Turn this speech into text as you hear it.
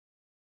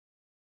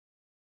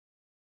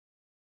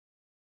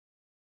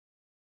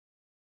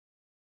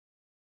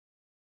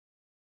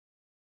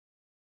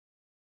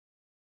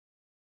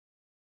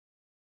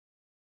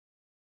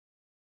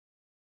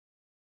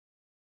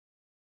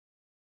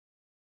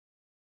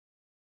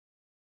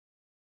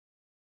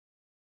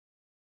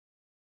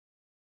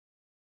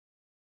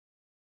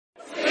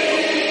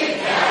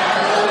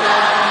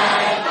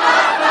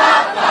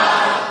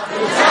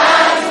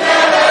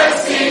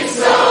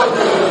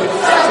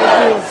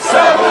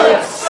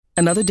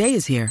Another day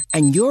is here,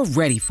 and you're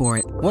ready for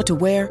it. What to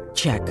wear?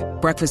 Check.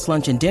 Breakfast,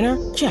 lunch, and dinner?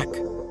 Check.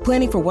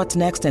 Planning for what's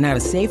next and how to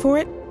save for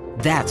it?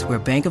 That's where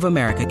Bank of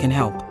America can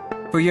help.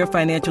 For your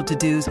financial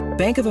to-dos,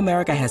 Bank of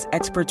America has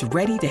experts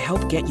ready to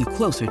help get you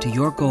closer to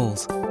your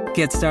goals.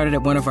 Get started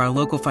at one of our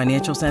local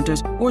financial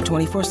centers or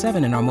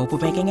 24/7 in our mobile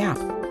banking app.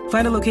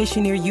 Find a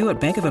location near you at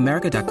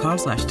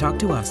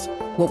bankofamerica.com/talktous.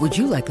 What would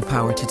you like the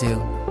power to do?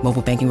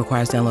 Mobile banking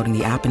requires downloading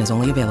the app and is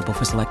only available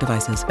for select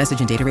devices. Message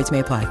and data rates may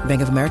apply.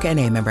 Bank of America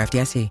N.A., member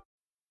FDIC.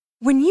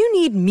 When you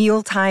need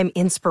mealtime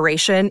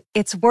inspiration,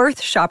 it's worth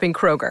shopping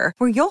Kroger,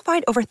 where you'll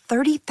find over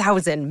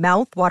 30,000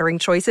 mouth-watering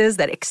choices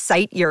that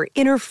excite your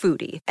inner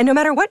foodie. And no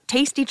matter what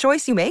tasty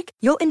choice you make,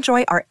 you'll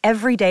enjoy our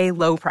everyday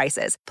low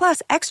prices,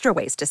 plus extra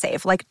ways to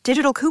save, like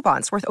digital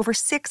coupons worth over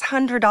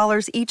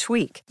 $600 each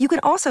week. You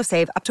can also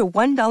save up to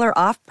 $1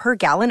 off per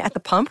gallon at the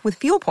pump with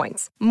fuel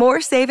points.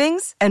 More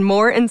savings and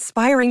more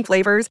inspiring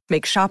flavors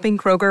make shopping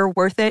Kroger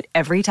worth it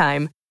every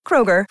time.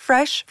 Kroger,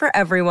 fresh for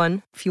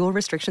everyone. Fuel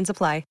restrictions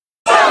apply.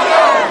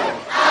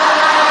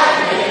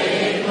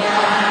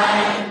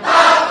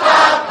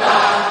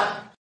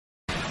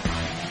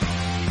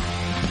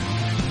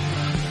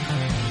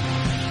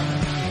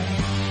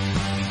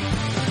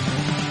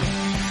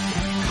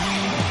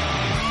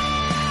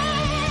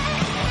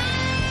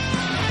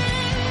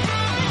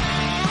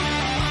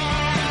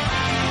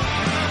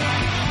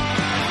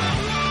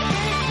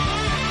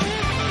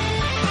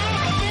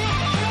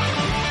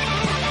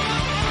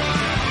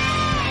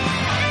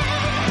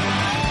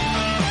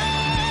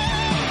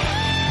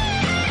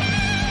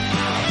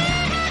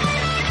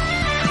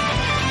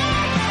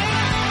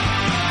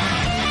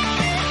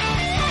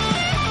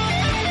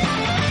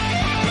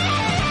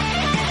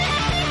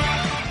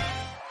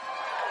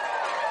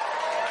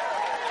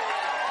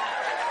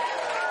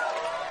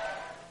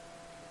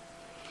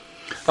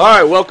 All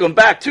right, welcome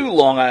back to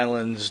Long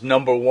Island's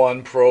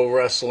 #1 pro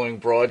wrestling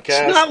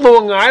broadcast. It's not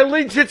Long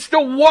Island's, it's the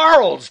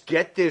world's.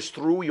 Get this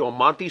through your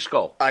Monty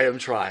skull. I am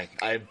trying.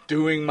 I'm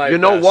doing my best. You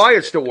know why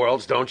it's the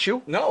world's, don't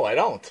you? No, I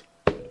don't.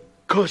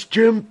 Because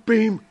Jim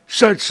Beam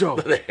said so.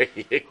 There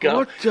you go.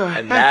 What the and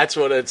heck? that's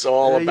what it's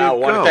all There about. I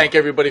you want to go. thank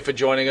everybody for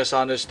joining us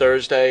on this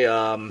Thursday.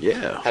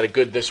 Yeah. Had a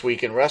good This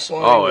Week in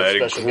Wrestling. Oh, with had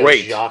a special great-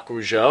 guest Jacques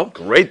Rougeau.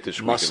 Great This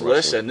Week Must in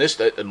listen.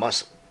 Wrestling.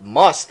 This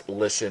must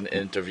listen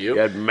interview.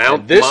 Yeah,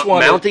 And this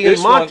one, Mounting this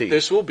and Monty. One,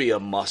 this will be a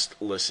must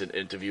listen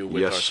interview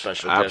with Yes, our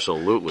special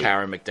absolutely. guest,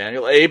 Karen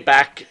McDaniel. Abe,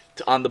 back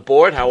on the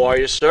board. How are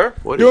you, sir?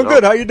 What is Doing up?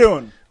 good. How you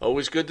doing?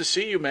 Always good to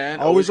see you,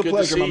 man. Always a good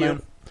pleasure, to see my you.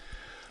 man.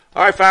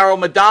 All right, Pharaoh,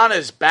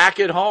 Madonna's back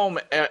at home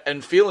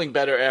and feeling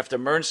better after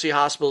emergency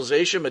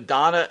hospitalization.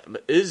 Madonna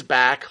is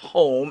back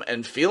home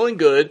and feeling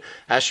good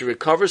as she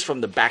recovers from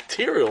the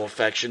bacterial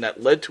infection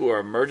that led to her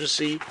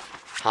emergency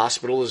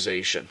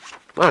hospitalization.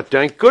 Oh,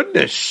 thank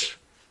goodness.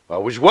 I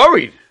was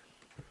worried.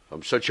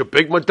 I'm such a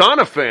big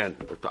Madonna fan.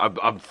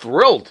 I'm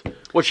thrilled.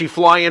 Was she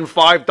fly in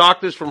 5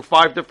 doctors from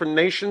 5 different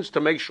nations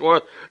to make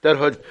sure that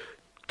her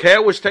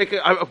care was taken?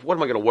 What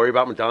am I going to worry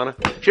about Madonna?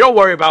 She don't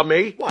worry about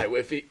me. Why?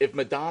 If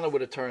Madonna would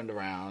have turned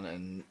around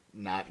and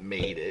not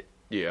made it,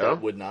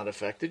 that would not have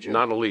affected you?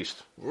 Not in the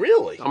least.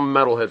 Really? I'm a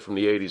metalhead from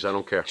the 80s. I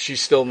don't care.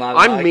 She's still not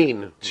an I'm icon?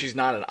 mean. She's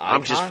not an icon?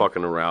 I'm just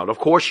fucking around. Of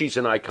course she's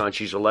an icon.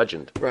 She's a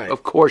legend. Right.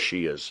 Of course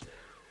she is.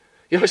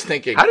 I was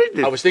thinking.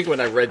 I was thinking when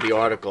I read the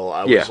article,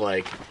 I was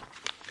like,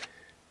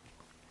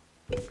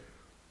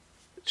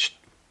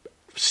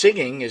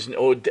 singing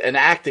and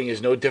acting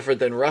is no different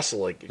than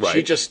wrestling. Right.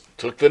 She just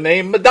took the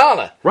name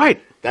Madonna.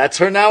 Right. That's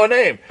her now a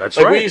name. That's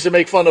like right. We used to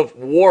make fun of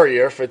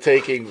Warrior for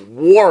taking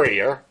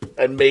Warrior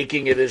and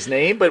making it his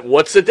name, but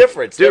what's the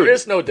difference? Dude, there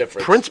is no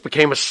difference. Prince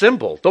became a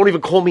symbol. Don't even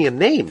call me a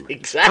name.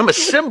 Exactly. I'm a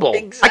symbol.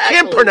 Exactly. I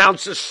can't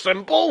pronounce a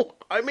symbol.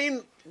 I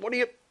mean, what do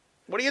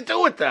you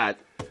do with that?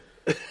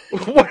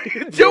 What do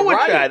you do You're with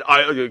right.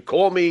 that? You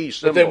call me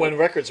symbol. But then when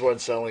records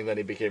weren't selling, then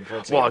he became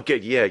Prince. Well,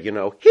 again. you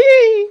know,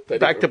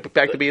 back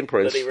to being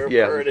Prince. Then he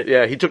reverted it.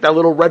 Yeah. He took that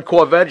little red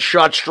Corvette,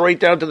 shot straight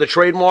down to the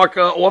trademark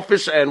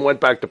office, and went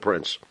back to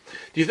Prince.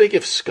 Do you think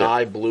if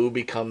Sky Blue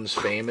becomes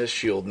famous,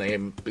 she'll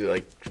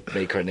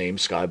make her name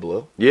Sky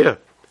Blue? Yeah,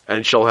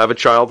 and she'll have a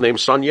child named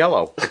Sun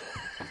Yellow.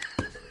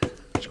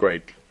 It's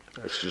great.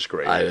 It's just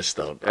great. I just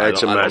don't.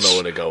 It's I don't mess. know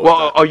where to go.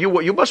 Well, with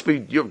that. you must be.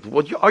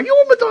 Are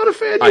you a Madonna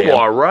fan? You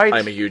are, right?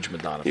 I'm a huge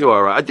Madonna fan. You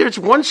are right. There's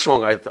one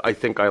song I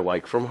think I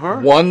like from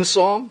her. One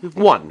song?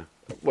 One.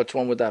 Which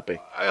one would that be?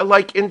 I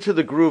like Into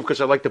the Groove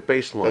because I like the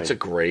bass line. It's a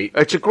great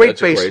bass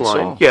line.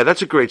 song. Yeah,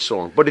 that's a great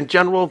song. But in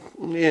general,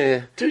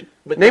 yeah. Dude,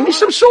 Name me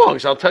some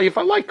songs. I'll tell you if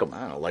I like them.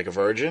 I don't know, Like a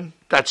Virgin?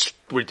 That's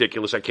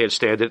ridiculous. I can't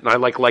stand it. And I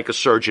like a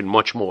Surgeon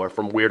much more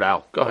from Weird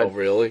Al. Go ahead. Oh,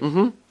 really?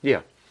 Mm-hmm.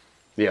 Yeah.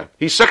 Yeah.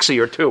 He's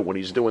sexier, too, when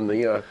he's doing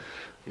the,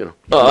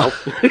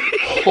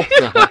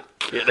 Hold on.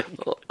 Kidding.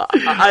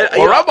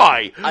 Or am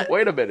I?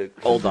 Wait a minute.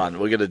 Hold on.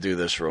 We're going to do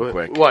this real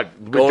quick.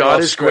 What? Going off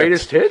Madonna's script.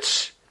 greatest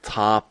hits?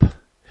 Top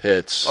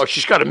hits. Oh,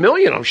 she's got a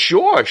million, I'm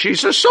sure.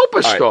 She's a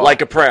superstar. All right,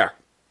 Like a Prayer.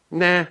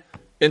 Nah.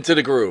 Into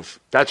the Groove.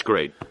 That's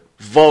great.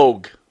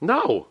 Vogue.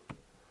 No.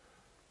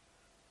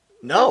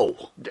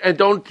 No. And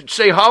don't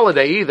say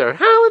Holiday either.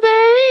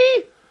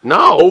 Holiday!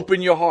 No.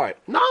 Open your heart.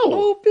 No.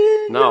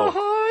 Open No. your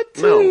heart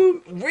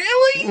to... No.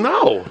 Really?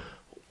 No.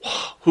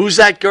 Who's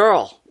that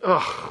girl?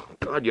 Oh,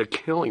 God, you're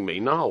killing me.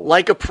 No.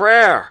 Like a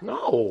prayer.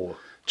 No.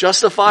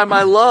 Justify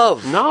my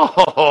love.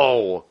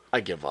 No. I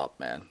give up,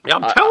 man. Yeah,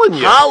 I'm telling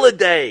you.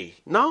 Holiday.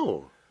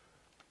 No.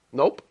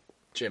 Nope.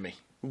 Jimmy.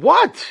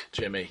 What?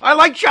 Jimmy. I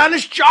like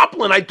Janis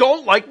Joplin. I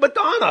don't like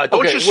Madonna.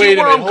 Don't you see wait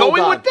a where minute, I'm hold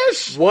going on. with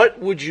this? What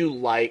would you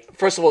like?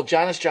 First of all,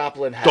 Janis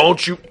Joplin had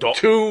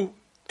two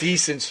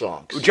decent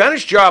songs.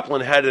 Janis Joplin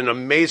had an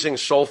amazing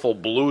soulful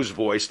blues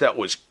voice that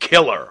was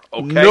killer,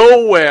 okay?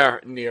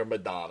 Nowhere near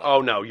Madonna.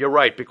 Oh, no, you're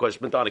right, because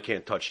Madonna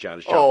can't touch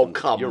Janis Oh, Joplin.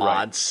 come You're on.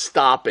 right.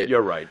 Stop it.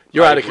 You're right.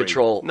 You're I out of agree.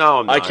 control. No,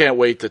 I'm not. I can't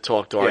wait to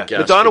talk to our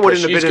guest. Madonna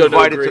wouldn't because have she's been gonna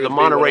invited agree to the with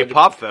me Monterey 100%.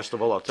 Pop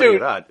Festival, I'll tell you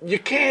Dude, that. you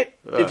can't.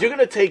 If you're going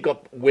to take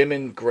up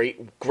women, great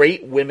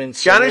women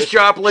singers, Janis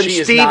Joplin, she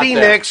is not Stevie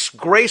there. Nicks,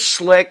 Grace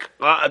Slick,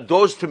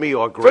 those to me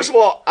are great. First of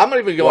all, I'm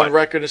going to go What? on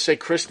record and say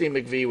Christy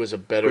McVie was a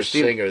better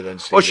singer than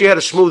Stevie. Well, she had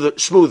a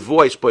Nicks. smooth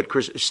voice, but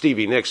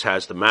Stevie Nicks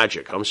has the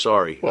magic. I'm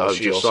sorry. Well, I'm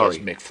she just also sorry.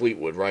 has Mick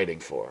Fleetwood writing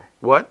for her.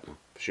 What?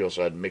 She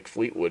also had Mick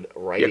Fleetwood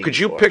writing. Yeah, could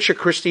you for her. picture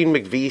Christine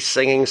McVie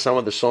singing some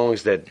of the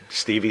songs that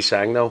Stevie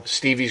sang, though?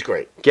 Stevie's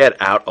great. Get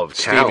out of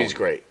town. Stevie's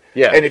great.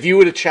 Yeah. And if you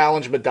were to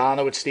challenge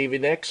Madonna with Stevie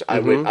Nicks, I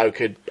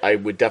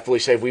would definitely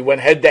say if we went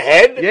head to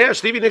head. Yeah,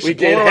 Stevie Nicks. We is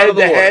blowing did her out head of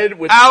the to water. head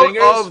with out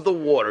singers. of the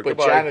water. But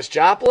Goodbye. Janis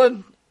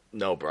Joplin,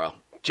 no, bro.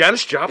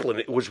 Janis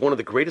Joplin was one of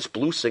the greatest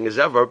blues singers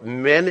ever,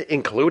 men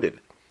included.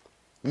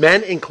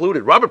 Men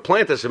included. Robert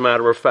Plant, as a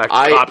matter of fact,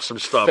 copped some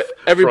stuff.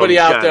 Everybody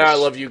from out there, I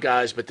Janis. love you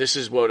guys, but this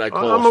is what I I'm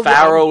call a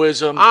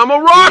Pharaohism. I'm a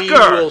rocker. He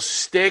will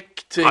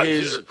stick to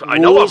his I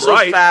know rules I'm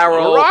right. of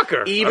Pharaoh, I'm a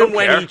rocker. I even don't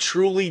when care. he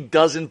truly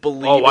doesn't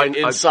believe it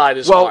inside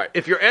his well, heart.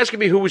 if you're asking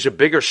me who was a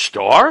bigger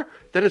star,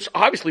 then it's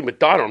obviously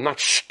Madonna. I'm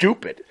not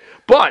stupid.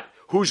 But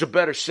who's a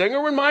better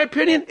singer, in my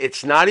opinion?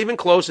 It's not even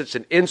close. It's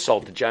an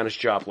insult to Janis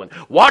Joplin.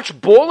 Watch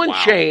Ball and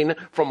Chain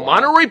from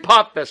Monterey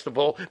Pop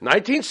Festival,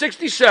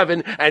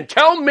 1967, and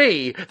tell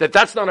me that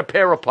that's not a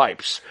pair of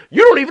pipes.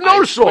 You don't even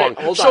know the song,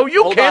 so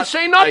you can't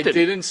say nothing. I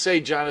didn't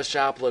say Janis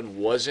Joplin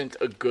wasn't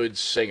a good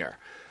singer.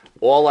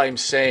 All I'm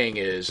saying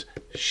is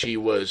she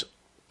was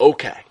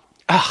okay.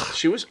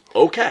 She was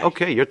okay.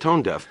 Okay, you're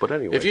tone deaf, but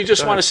anyway. If you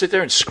just want to sit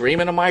there and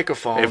scream in a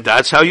microphone, if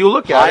that's how you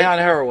look at high it. on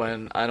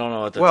heroin, I don't know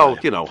what to tell Well,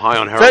 you. high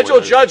on heroin.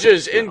 Federal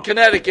judges in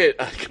Kentucky,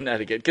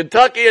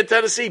 and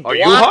Tennessee Are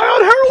you high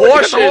on heroin? You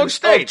got the wrong portions of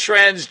state.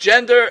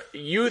 transgender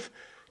youth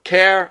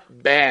care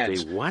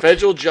bans. They what?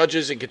 Federal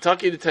judges in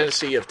Kentucky and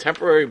Tennessee have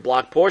temporarily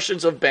blocked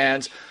portions of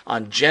bans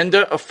on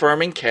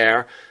gender-affirming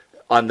care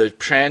on the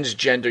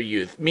transgender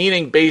youth,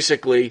 meaning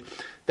basically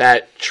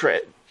that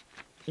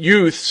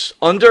youths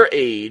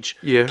underage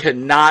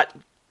cannot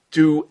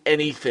do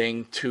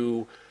anything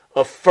to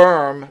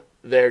affirm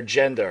their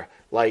gender,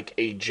 like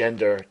a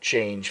gender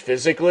change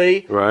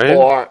physically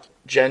or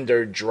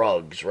gender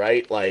drugs,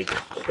 right? Like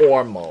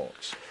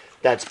hormones.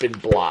 That's been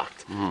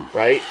blocked,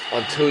 right?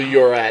 Until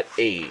you're at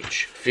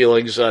age.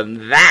 Feelings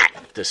on that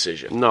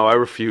decision? No, I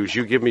refuse.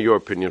 You give me your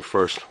opinion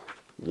first.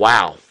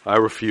 Wow, I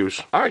refuse.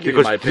 All right, give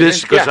you my opinion.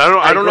 Because I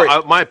don't agree.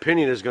 know. My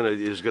opinion is gonna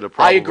probably.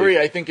 I agree.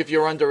 I think if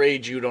you're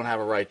underage, you don't have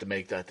a right to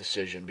make that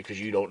decision because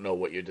you don't know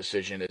what your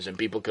decision is, and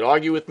people could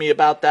argue with me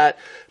about that.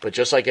 But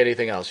just like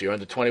anything else, you're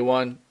under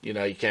 21.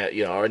 You can't.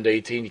 Or under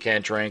 18, you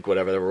can't drink.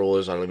 Whatever the rule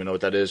is, I don't even know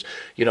what that is.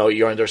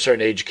 You're under a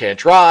certain age, you can't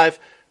drive.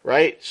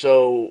 Right.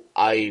 So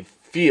I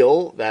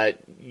feel that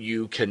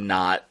you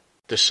cannot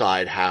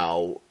decide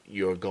how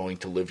you're going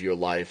to live your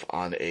life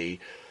on a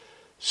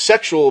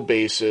sexual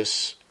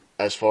basis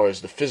as far as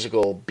the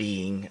physical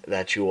being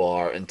that you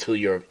are until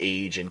you're of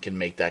age and can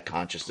make that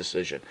conscious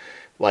decision.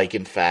 Like,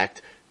 in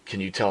fact, can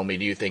you tell me,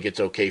 do you think it's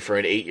okay for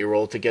an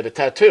 8-year-old to get a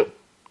tattoo?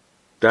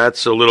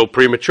 That's a little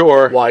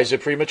premature. Why is it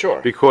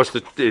premature? Because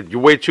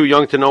you're way too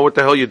young to know what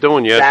the hell you're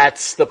doing yet.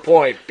 That's the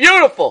point.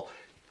 Beautiful.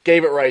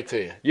 Gave it right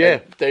to you. Yeah.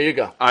 And there you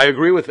go. I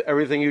agree with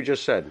everything you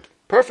just said.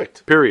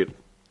 Perfect. Period.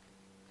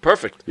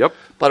 Perfect. Yep.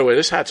 By the way,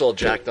 this hat's all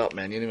jacked up,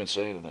 man. You didn't even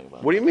say anything about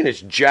it. What do you mean it's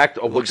jacked?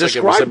 It looks like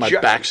it was in my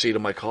back seat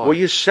of my car. Well,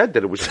 you said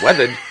that it was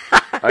weathered.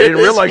 I didn't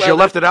realize you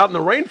left it out in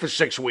the rain for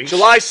 6 weeks.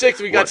 July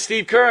 6th, we got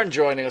Steve Kern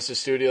joining us in the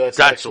studio. That's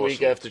next awesome.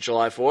 week after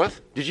July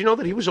 4th. Did you know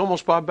that he was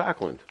almost Bob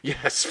Backlund?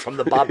 Yes, from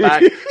the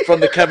from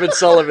the Kevin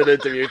Sullivan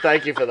interview.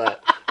 Thank you for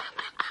that.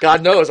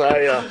 God knows,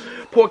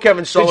 Poor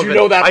Kevin Sullivan. Did you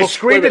know that? I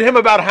screamed at him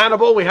about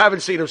Hannibal. We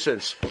haven't seen him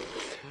since.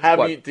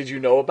 Did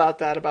you know about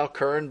that, about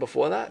Kern,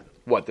 before that?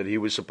 What, that he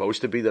was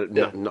supposed to be?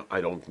 No,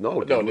 I don't know.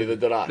 No, neither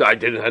did I. I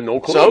didn't have no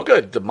clue. So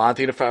good. The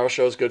Monte The Pharaoh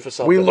show is good for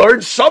something. We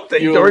learned something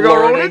during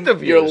our own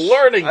interviews. You're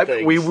learning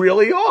things. We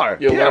really are.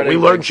 We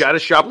learned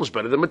Janis Joplin's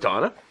better than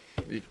Madonna.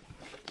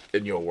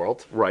 In your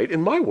world? Right,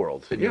 in my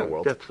world. In your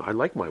world. I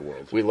like my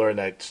world. We learned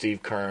that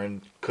Steve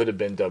Kern could have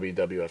been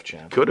WWF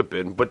champion. Could have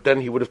been, but then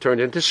he would have turned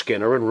into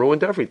Skinner and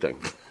ruined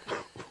everything.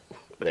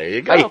 There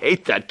you go. I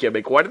hate that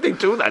gimmick. Why did they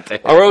do that to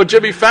him? Our own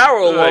Jimmy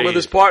Farrell, along Aye. with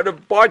his partner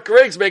Bart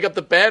Griggs, make up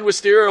the band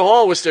Wisteria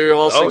Hall. Wisteria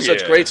Hall sings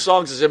such yeah. great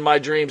songs as In My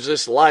Dreams,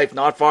 This Life,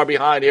 Not Far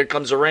Behind, Here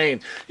Comes the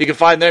Rain. You can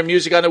find their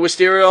music on the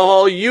Wisteria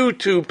Hall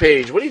YouTube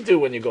page. What do you do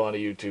when you go on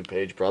the YouTube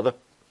page, brother?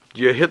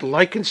 You hit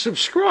like and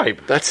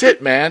subscribe. That's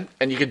it, man.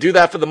 And you can do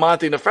that for the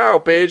Monte The Pharaoh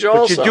page But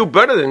also. you do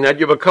better than that.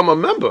 You become a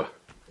member.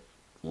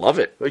 Love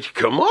it. Like,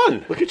 come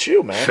on. Look at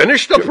you, man.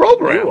 Finish the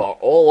program. You are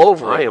all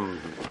over it. I am.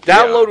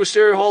 Download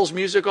Wisteria Hall's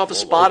music off of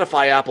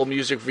Spotify, Apple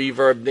Music,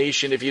 Reverb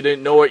Nation. If you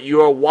didn't know it,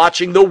 you are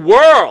watching the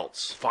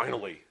world's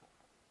Finally.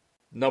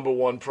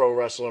 #1 pro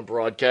wrestling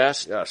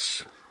broadcast.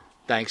 Yes.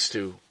 Thanks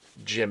to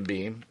Jim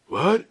Beam.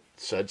 What?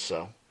 Said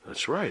so.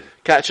 That's right.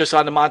 Catch us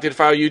on the Monte The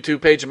Pharaoh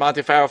YouTube page, the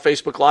Monte The Pharaoh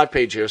Facebook Live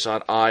page. Hear us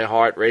on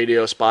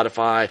iHeartRadio,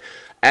 Spotify,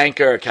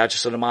 Anchor. Catch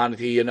us on the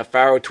Monte and the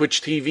Pharaoh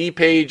Twitch TV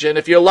page. And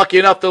if you're lucky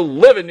enough to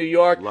live in New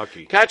York,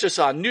 catch us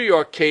on New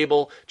York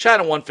Cable,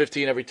 Channel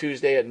 115 every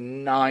Tuesday at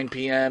 9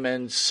 p.m.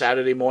 and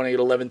Saturday morning at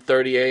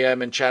 11:30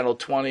 a.m. and Channel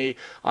 20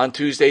 on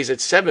Tuesdays at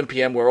 7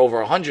 p.m. where over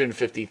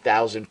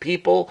 150,000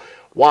 people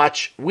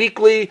watch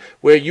weekly,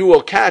 where you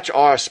will catch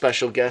our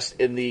special guest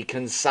in the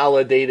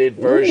consolidated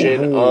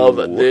version of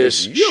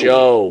this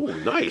show.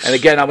 Ooh, nice. And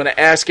again, I'm going to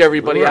ask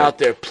everybody out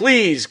there,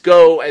 please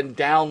go and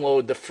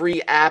download the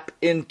free app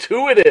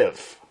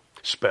Intuitive.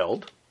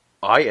 Spelled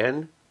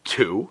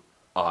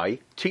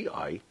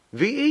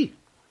I-N-2-I-T-I-V-E.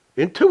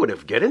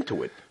 Intuitive. Get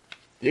into it.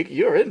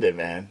 You're in there,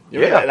 man.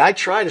 Yeah. And I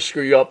try to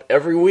screw you up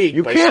every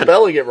week by can't.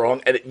 spelling it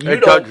wrong, and you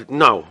don't.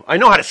 No, I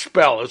know how to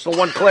spell. It's the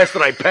one class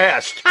that I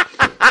passed.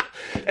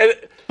 And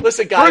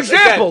listen, guys. For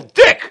example,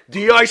 Dick.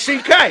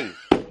 D-I-C-K.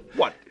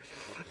 What?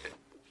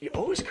 You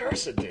always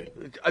cursing,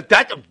 dude.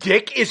 That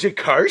Dick is a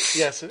curse?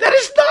 Yes, it That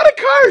is not a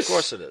curse. Of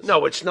course it is.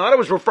 No, it's not. I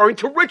was referring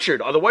to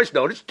Richard, otherwise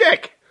known as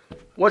Dick.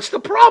 What's the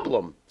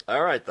problem?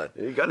 All right, then.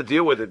 You got to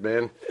deal with it,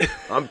 man.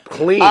 I'm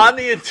clean. On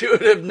the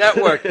Intuitive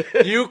Network,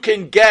 you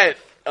can get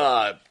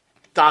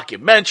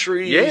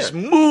documentaries,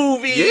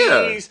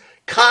 movies,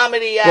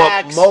 comedy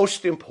acts. But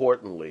most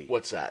importantly,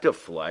 what's that? The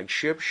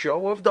flagship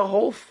show of the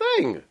whole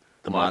thing.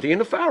 The Monte and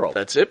the Pharaoh.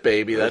 That's it,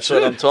 baby. That's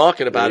what I'm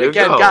talking about. There you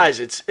Again, go.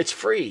 guys, it's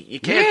free. You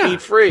can't beat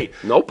free.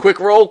 Nope. Quick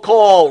roll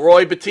call.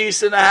 Roy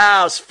Batiste in the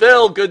house.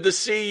 Phil, good to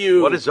see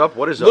you. What is up?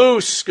 What is up?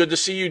 Luce, good to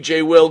see you.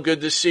 J. Will,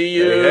 good to see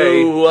you.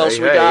 Hey. Who else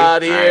Hey, we hey.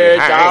 got here? Hey,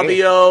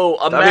 hey. Davio,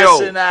 a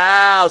mess in the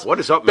house. What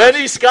is up, mess?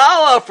 Benny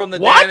Scala from the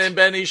What? Dan and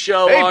Benny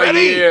Show Hey, are Benny.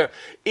 here.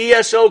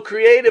 ESO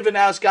Creative in the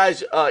house,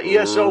 guys.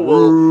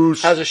 ESO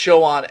has a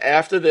show on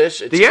after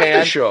this. It's The after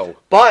canned, show.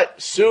 But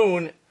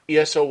soon,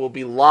 ESO will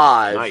be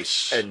live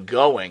Nice. and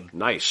going.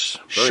 Nice.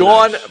 Very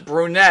Sean nice.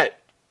 Brunette,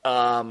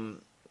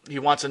 he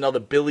wants another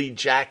Billy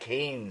Jack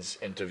Haynes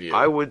interview.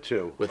 I would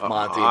too. With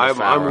Monte and the I'm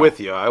Pharaoh. with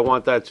you. I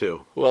want that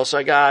too. Who else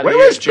I got Where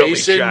here? is Billy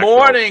Jason Jack,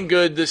 Morning,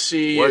 good to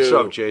see you. What's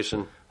up,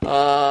 Jason?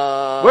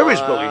 Where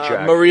is Billy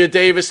Jack? Maria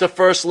Davis, the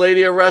First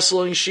Lady of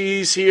Wrestling.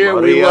 She's here.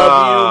 We Maria.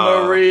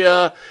 love you,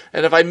 Maria.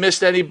 And if I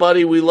missed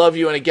anybody, we love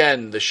you. And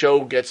again, the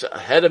show gets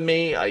ahead of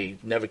me. I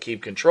never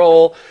keep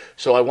control.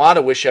 So I want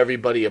to wish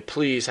everybody a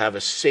please have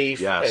a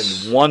safe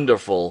and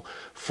wonderful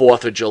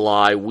 4th of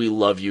July. We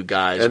love you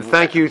guys. And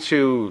thank you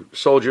to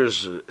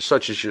soldiers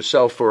such as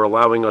yourself for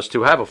allowing us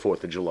to have a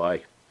 4th of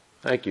July.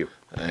 Thank you.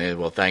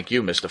 Well, thank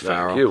you, Mr.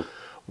 Farrell. Thank you.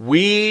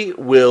 We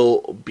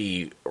will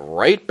be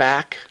right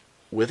back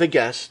with a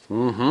guest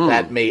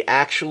that may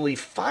actually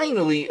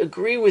finally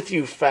agree with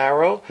you,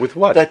 Farrell. With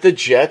what? That the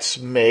Jets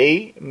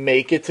may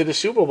make it to the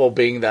Super Bowl,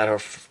 being that her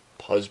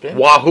husband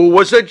Wahoo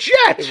was a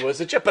Jet. It was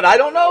a Jet. But I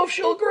don't know if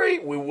she'll agree.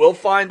 We will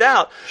find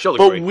out. She'll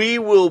but agree. we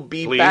will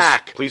be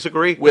back. Please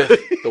agree. With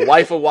the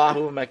wife of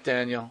Wahoo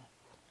McDaniel,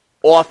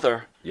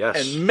 author,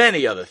 Yes. and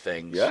many other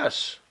things.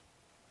 Yes.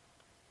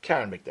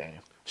 Karen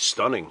McDaniel.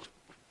 Stunning.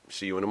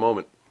 See you in a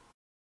moment.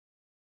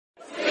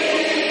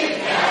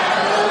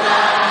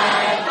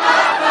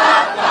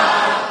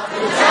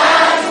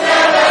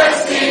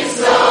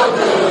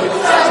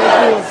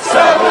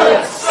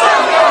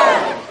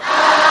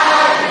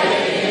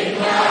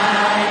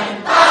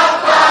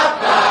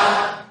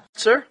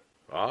 Sir?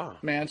 Ah.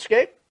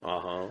 Manscaped?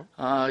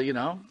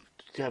 Uh-huh.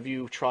 Have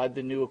you tried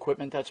the new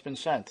equipment that's been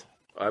sent?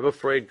 I'm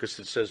afraid because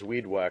it says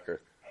weed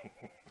whacker.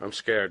 I'm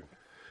scared.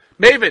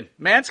 Maven,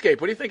 Manscaped,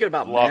 what are you thinking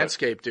about Love it.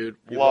 Manscaped, dude?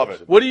 Love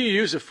it. What do you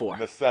use it for?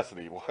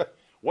 Necessity.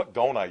 What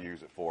don't I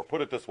use it for? Put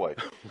it this way.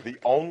 The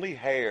only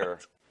hair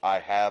I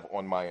have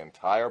on my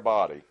entire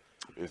body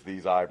is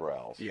these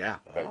eyebrows. Yeah.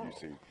 That you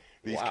see.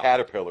 These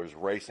caterpillars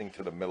racing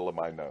to the middle of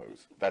my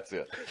nose. That's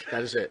it.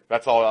 That is it.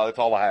 That's all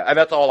I have. And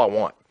that's all I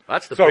want.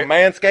 That's the So big-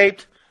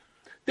 Manscaped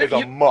is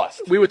a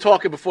must. We were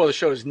talking before the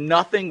show. There's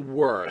nothing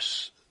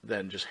worse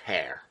than just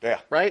hair. Yeah.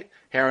 Right?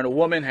 Hair on a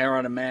woman, hair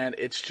on a man.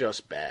 It's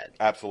just bad.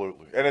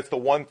 Absolutely. And it's the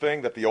one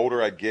thing that the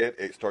older I get,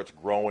 it starts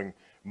growing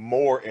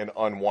more in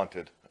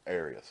unwanted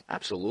areas.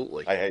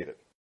 Absolutely. I hate it.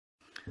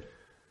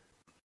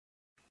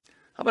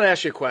 I'm going to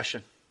ask you a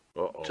question.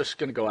 Uh-oh. Just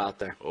going to go out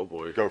there. Oh,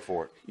 boy. Go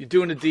for it. You're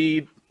doing a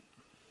deed.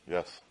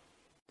 Yes.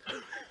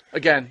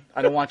 Again,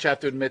 I don't want you to have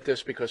to admit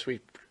this because we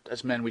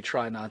as men, we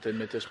try not to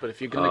admit this, but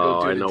if you're going to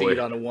go do the deed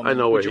on a woman, I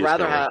know would where you he's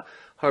rather going. have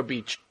her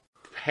be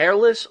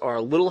hairless or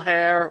a little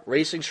hair,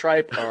 racing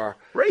stripe, or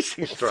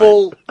Racing stripe.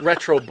 full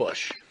retro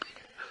bush?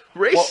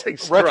 Racing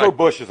stripe. Retro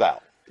bush is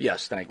out.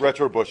 Yes, thank you.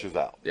 Retro bush is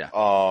out. Yeah.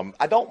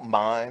 I don't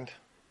mind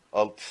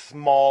a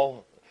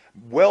small,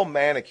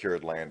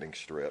 well-manicured landing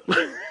strip.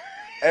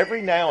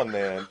 Every now and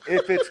then,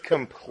 if it's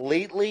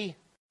completely,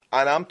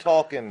 and I'm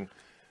talking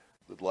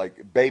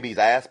like baby's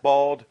ass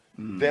bald,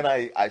 then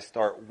I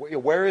start.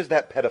 Where is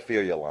that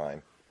pedophilia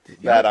line?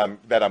 I don't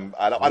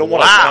want to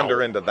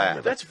wander into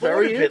that. That's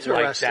very thought of it like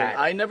interesting. that.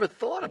 I never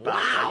thought about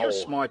that. You're a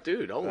smart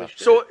dude. Holy shit.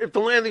 So if the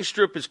landing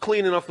strip is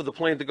clean enough for the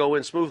plane to go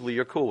in smoothly,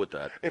 you're cool with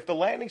that? If the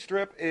landing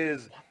strip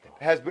has,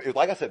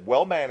 like I said,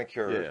 well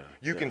manicured, Yeah,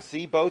 you can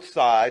see both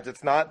sides.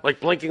 It's not Like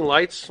blinking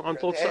lights on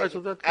both sides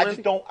of that I landing?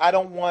 just don't. I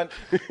don't want.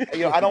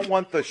 I don't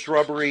want the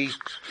shrubbery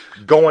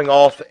going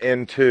off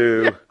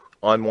into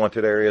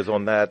unwanted areas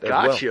on that as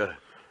well. Gotcha.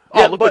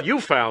 Yeah, Oh, look but- what you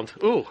found.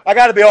 Ooh. I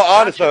got to be all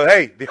honest though.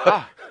 Hey,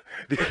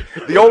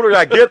 the older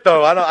I get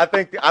though, I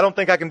don't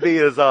think I can be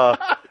as I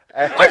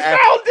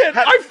found it!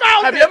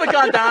 Have you ever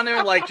gone down there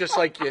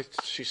and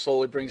she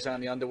slowly brings down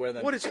the underwear?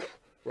 Then What is it?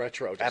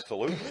 retro? Just,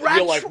 Absolutely.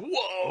 You're like,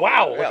 whoa!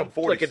 Wow. Yeah, like, I'm like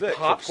 46, it of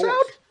pops course.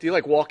 out? Do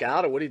you walk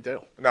out or what do you do?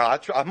 No,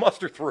 I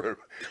muster through.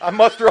 I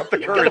muster up the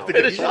courage to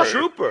get He's a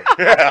through. trooper.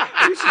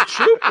 He's a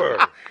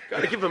trooper.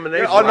 Got to give him an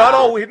A. Not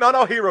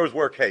all heroes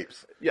wear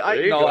capes. Yeah,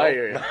 There you I go.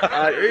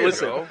 hear you.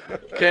 Listen,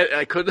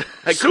 I couldn't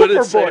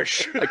Super say.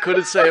 Bush. I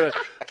couldn't say.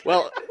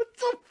 Well,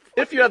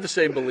 if you have the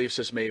same beliefs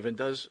as Maven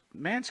does,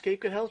 Manscaped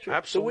could help you.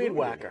 Absolutely. The weed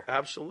whacker.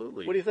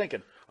 Absolutely. What are you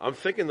thinking? I'm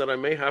thinking that I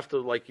may have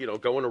to,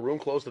 go in a room,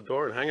 close the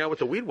door, and hang out with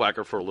the weed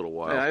whacker for a little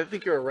while. Yeah, I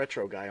think you're a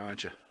retro guy,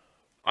 aren't you?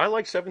 I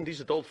like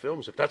 70s adult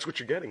films, if that's what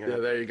you're getting at. Yeah,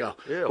 there you go.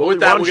 Yeah, but only with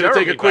that, Ron we're going to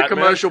take Jeremy, a quick Batman.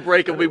 commercial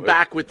break, and we'll be Anyway.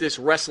 back with this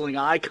wrestling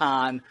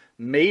icon,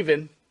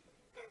 Maven.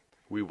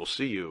 We will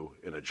see you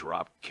in a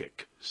drop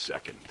kick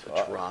second.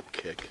 Drop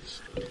kick.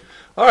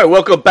 All right,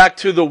 welcome back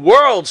to the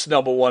world's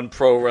 #1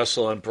 pro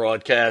wrestling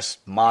broadcast,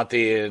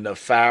 Monte and the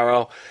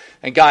Pharaoh.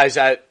 And guys,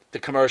 at the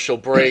commercial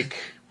break,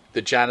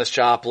 the Janis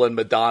Joplin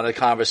Madonna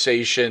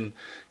conversation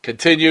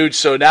continued.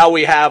 So now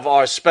we have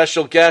our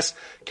special guest,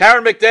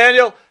 Karen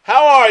McDaniel.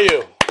 How are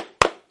you?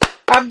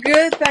 I'm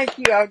good, thank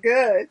you. I'm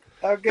good.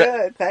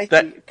 Thank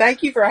you.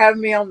 Thank you for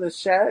having me on the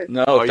show.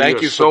 No, Oh, thank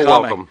you're you so for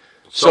coming. welcome.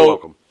 So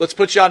welcome. Let's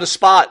put you on the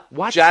spot.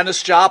 What?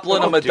 Janis Joplin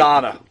or Don't do-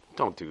 Madonna?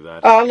 Don't do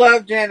that. I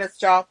love Janis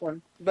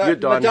Joplin, You're but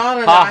done. Madonna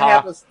and Ha I ha.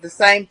 have the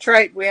same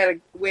trait. We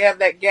have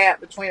that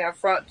gap between our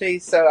front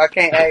teeth, so I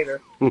can't hate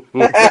her.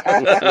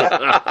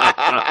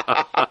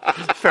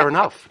 Fair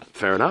enough.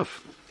 Fair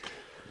enough.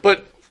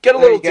 But get a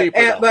There little you go. deeper.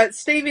 And, though. but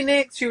Stevie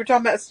Nicks, you were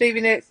talking about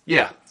Stevie Nicks.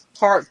 Yeah.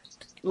 Heart,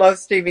 love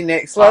Stevie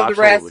Nicks. Love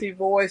the Absolutely. raspy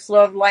voice.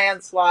 Love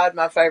Landslide,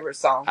 my favorite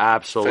song.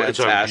 Absolutely. It's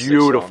a Fantastic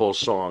beautiful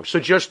song. So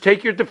just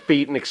take your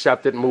defeat and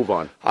accept it and move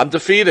on. I'm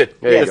defeated.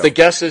 There you If go. the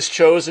guest is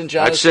chosen,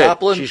 Janis That's it.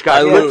 Joplin, She's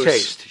got I good lose.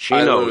 taste. She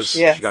I knows. lose.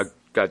 Yes. She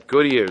got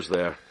good ears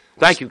there.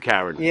 Thank you,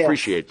 Karen. Yes.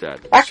 Appreciate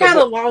that. I kind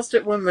of lost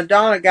it when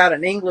Madonna got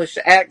an English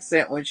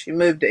accent when she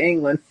moved to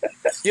England.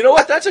 You know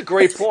what? That's a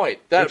great point.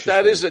 That was a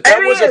It bit is.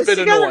 She got an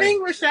annoying.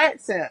 English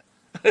accent.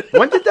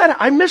 When did that?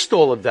 I missed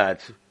all of that.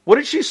 What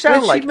did she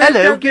sound When she like? moved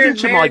Hello, up get there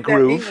into and my married that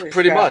groove. English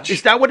Pretty guy. much.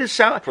 Is that what it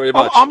sounds? Pretty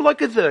much. I'm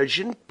like a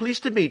virgin.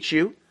 Pleased to meet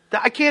you.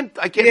 I can't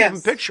Yes.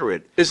 even picture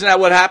it. Isn't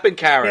that what happened,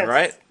 Karen, Yes.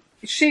 right?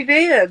 She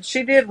did.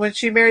 She did. When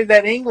she married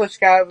that English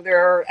guy over there,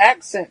 her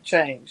accent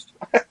changed.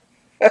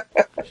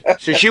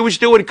 So she was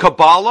doing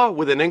Kabbalah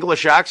with an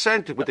English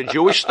accent with the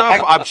Jewish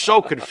stuff. I'm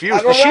so confused.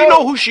 I don't Does she know.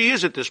 know who she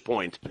is at this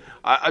point?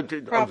 I'm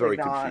Probably very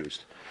not.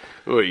 confused.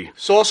 Oy.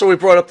 So also we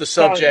brought up the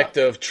subject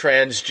of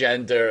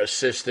transgender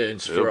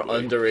assistance for boy.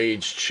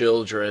 underage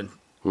children.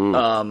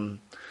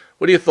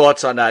 What are your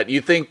thoughts on that?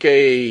 You think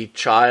a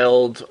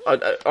child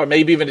or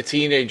maybe even a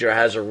teenager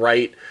has a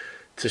right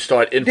to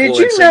start Did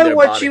influencing you know their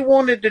what body? you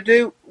wanted to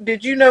do?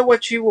 Did you know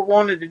what you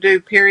wanted to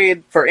do,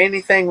 period, for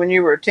anything when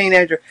you were a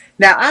teenager?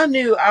 Now, I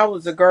knew I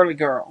was a girly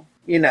girl,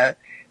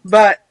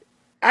 but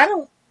I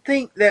don't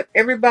think that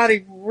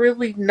everybody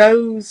really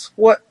knows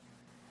what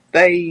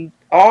they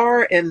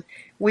are, and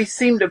we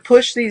seem to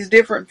push these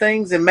different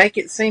things and make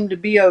it seem to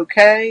be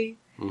okay,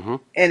 and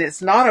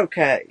it's not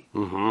okay.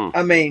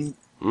 I mean,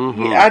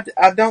 yeah,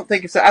 I don't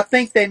think it's. I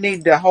think they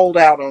need to hold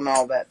out on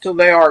all that till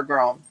they are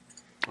grown.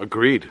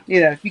 Agreed.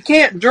 You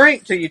can't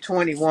drink till you're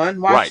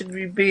 21. Why Right. should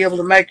you be able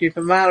to make your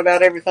mind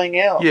about everything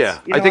else? Yeah,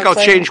 You know I think what I'll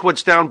I'm saying? change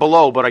what's down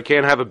below, but I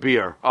can't have a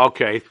beer.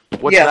 Okay,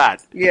 what's Yeah,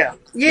 that?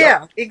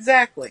 Yeah,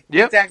 exactly.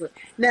 Yep. Exactly.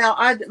 Now,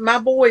 my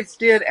boys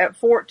did, at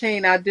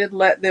 14, I did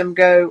let them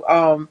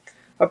go.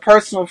 A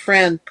personal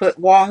friend put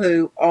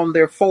Wahoo on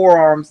their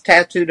forearms,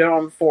 tattooed it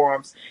on the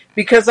forearms,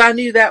 because I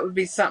knew that would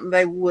be something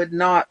they would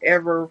not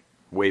ever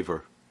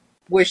Waiver.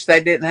 wish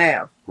they didn't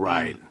have.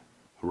 Right.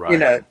 Right.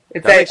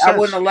 If That makes I sense.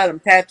 wouldn't have let them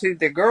tattoo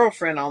their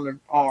girlfriend on their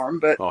arm,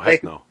 but Oh, they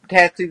heck could no.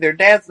 tattoo their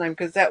dad's name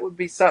because that would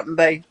be something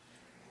they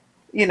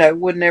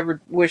would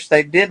never wish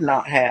they did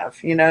not have,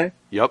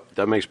 Yep,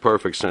 that makes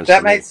perfect sense Does that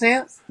to me. make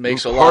sense?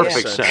 Makes a lot of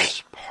Perfect sense.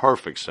 sense.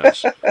 Perfect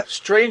sense.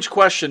 Strange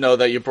question, though,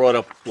 that you brought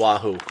up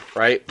Wahoo,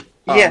 right?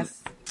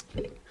 Yes.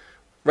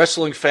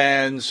 Wrestling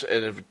fans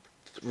and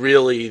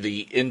really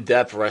the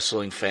in-depth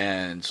wrestling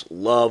fans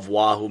love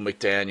Wahoo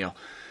McDaniel.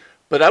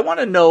 But I want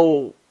to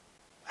know,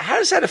 how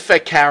does that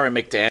affect Karen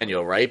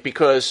McDaniel, right?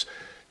 Because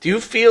do you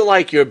feel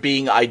like you're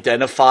being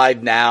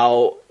identified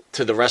now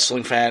to the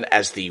wrestling fan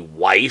as the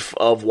wife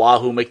of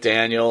Wahoo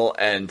McDaniel?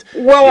 And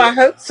Well, I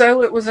hope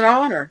so. It was an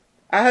honor.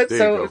 I hope There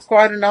so. you It go. was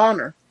quite an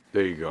honor.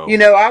 There you go.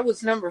 I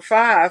was number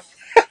 5.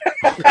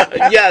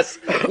 yes,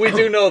 we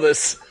do know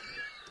this.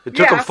 It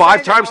took him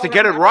 5 times to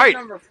get it right.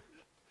 Number,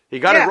 He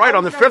got it right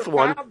on the number 5th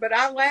one. 5, but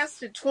I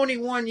lasted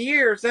 21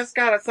 years. That's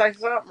got to say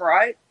something,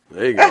 right?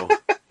 There you go.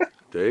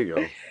 There you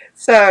go.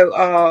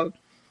 So,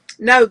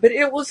 no, but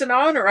it was an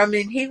honor. I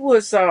mean, he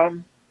was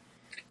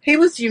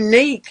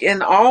unique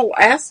in all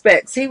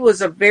aspects. He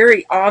was a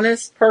very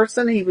honest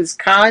person. He was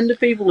kind to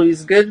people. He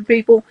was good to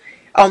people.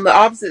 On the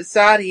opposite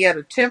side, he had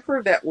a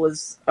temper that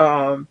was,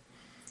 but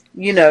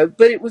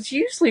it was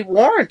usually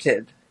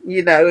warranted.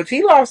 If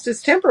he lost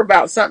his temper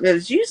about something, it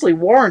was usually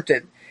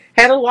warranted.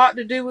 Had a lot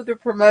to do with the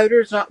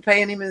promoters not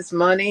paying him his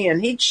money,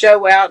 and he'd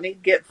show out and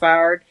he'd get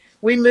fired.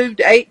 We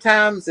moved 8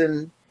 times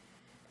in,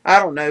 I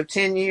don't know,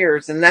 10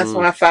 years, and that's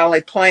when I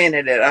finally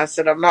planted it. I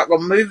said, I'm not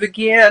going to move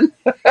again.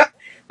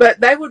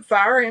 But they would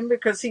fire him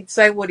because he'd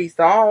say what he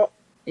thought.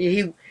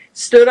 He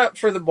stood up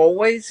for the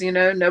boys.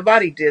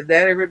 Nobody did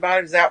that.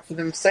 Everybody was out for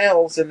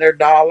themselves and their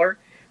dollar.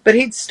 But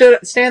he'd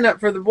stand up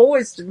for the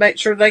boys to make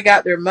sure they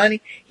got their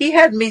money. He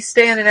had me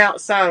standing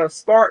outside of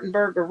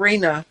Spartanburg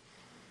Arena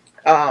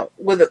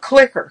with a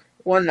clicker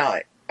one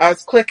night. I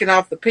was clicking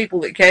off the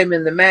people that came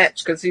in the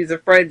match because he was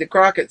afraid the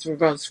Crockett's were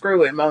going to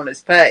screw him on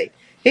his pay.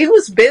 He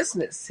was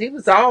business. He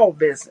was all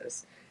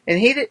business. And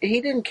he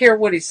didn't care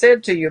what he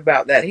said to you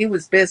about that. He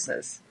was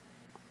business,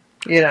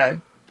 which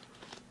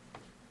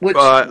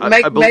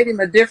made him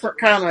a different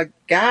kind of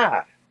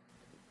guy.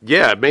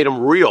 Yeah, it made him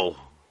real.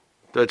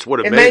 That's what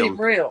it made him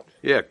real.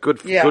 Yeah,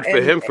 good for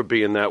him for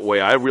being that way.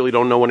 I really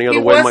don't know any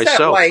other way was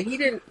myself. That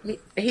way.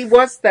 He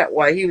was that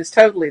way. He was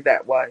totally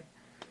that way.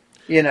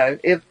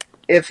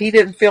 If he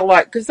didn't feel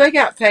like, because they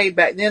got paid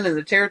back then in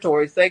the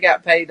territories, they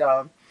got paid,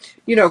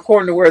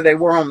 according to where they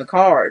were on the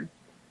card.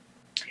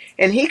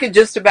 And he could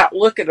just about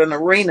look at an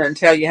arena and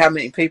tell you how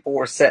many people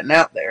were sitting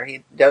out there.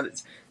 He does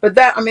it. But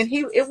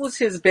it was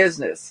his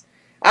business.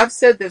 I've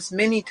said this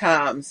many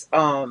times.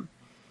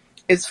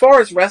 As far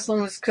as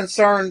wrestling was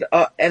concerned,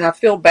 and I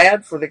feel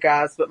bad for the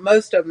guys, but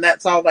most of them,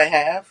 that's all they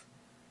have.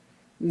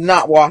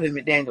 Not Wahoo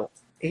McDaniel.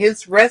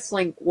 His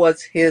wrestling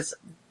was his,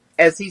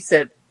 as he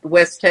said,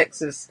 West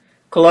Texas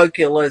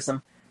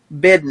colloquialism,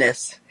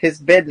 business. His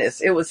business.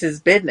 It was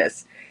his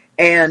business.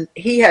 And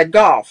he had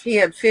golf. He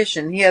had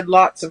fishing. He had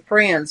lots of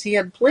friends. He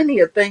had plenty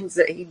of things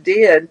that he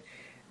did,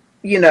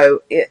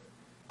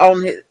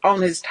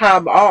 on his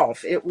time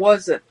off. It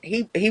wasn't,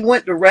 he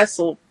went to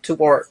wrestle to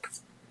work.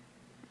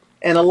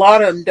 And a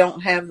lot of them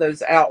don't have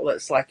those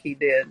outlets like he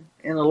did.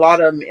 And a lot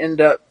of them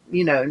end up,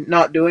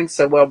 not doing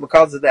so well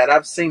because of that.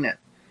 I've seen it,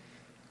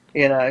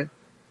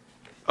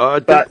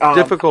 But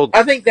difficult.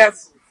 I think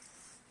that's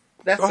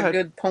Go a ahead.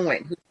 good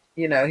point.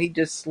 He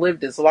just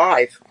lived his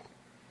life.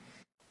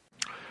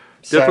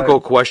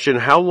 Difficult question.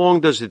 How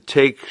long does it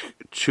take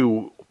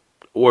to,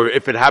 or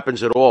if it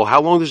happens at all, how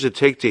long does it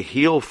take to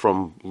heal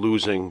from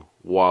losing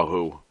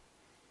Wahoo?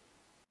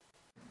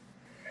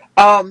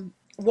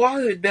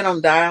 Wahoo had been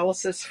on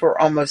dialysis for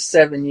almost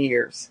 7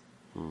 years.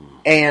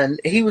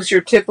 And he was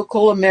your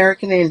typical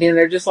American Indian.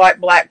 They're just like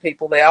black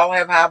people. They all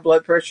have high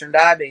blood pressure and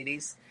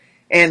diabetes.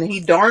 And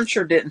he darn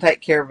sure didn't take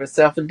care of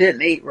himself and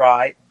didn't eat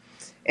right.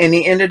 And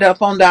he ended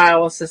up on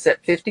dialysis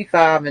at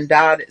 55 and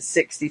died at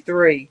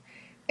 63.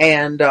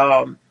 And,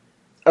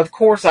 of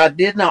course, I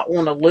did not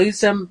want to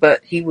lose him,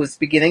 but he was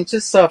beginning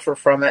to suffer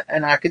from it,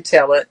 and I could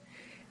tell it.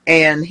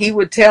 And he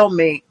would tell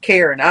me,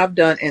 Karen, I've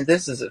done, and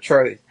this is the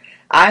truth,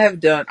 I have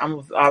done,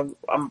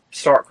 I'm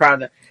start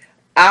crying.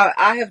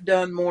 I have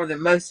done more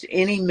than most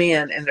any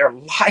men in their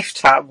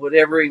lifetime would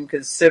ever even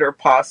consider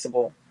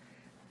possible.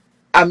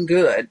 I'm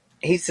good.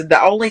 He said,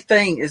 the only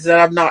thing is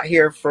that I'm not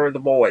here for the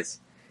boys,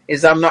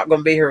 is I'm not going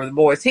to be here for the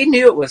boys. He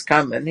knew it was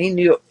coming. He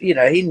knew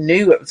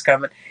it was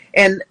coming.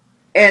 And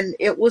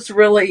it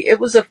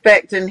was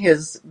affecting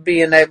his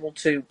being able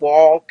to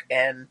walk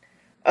and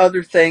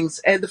other things.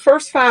 And the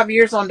first 5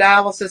 years on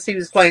dialysis, he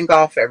was playing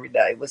golf every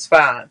day. It was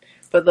fine.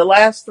 But the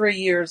last 3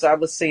 years, I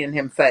was seeing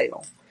him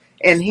fail.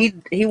 And he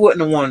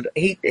wouldn't have wanted,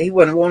 he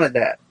wouldn't have wanted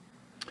that.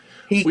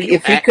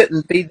 If he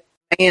couldn't be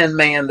the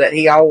man that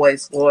he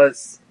always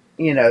was,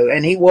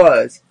 and he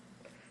was,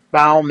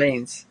 by all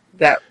means,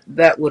 that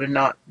would have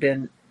not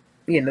been,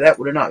 that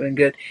would have not been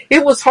good.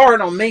 It was hard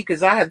on me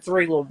because I had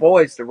 3 little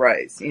boys to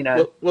raise,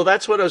 Well,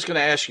 that's what I was going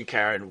to ask you,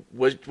 Karen.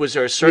 Was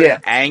there a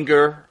certain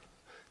anger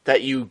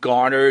that you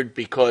garnered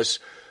because,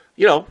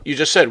 you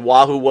just said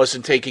Wahoo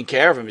wasn't taking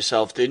care of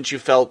himself? Did you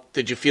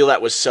feel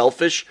that was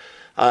selfish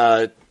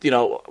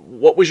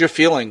What was your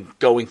feeling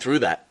going through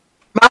that?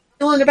 My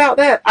feeling about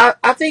that,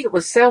 I think it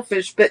was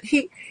selfish, but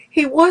he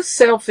was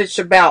selfish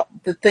about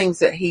the things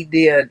that he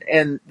did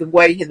and the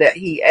way that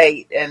he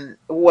ate and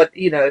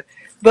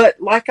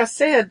But like I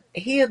said,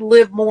 he had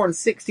lived more than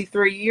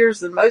 63 years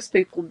than most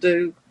people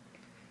do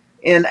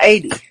in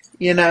 80. I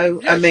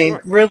Yes, mean,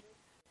 right. really,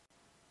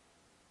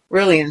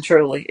 really and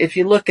truly, if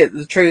you look at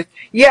the truth,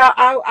 yeah,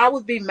 I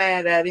would be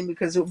mad at him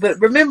but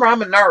remember,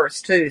 I'm a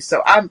nurse too,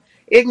 so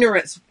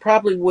ignorance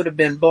probably would have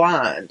been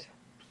blind.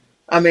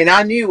 I mean,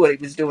 I knew what he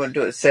was doing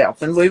to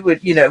himself, and we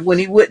would, when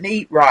he wouldn't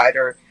eat right,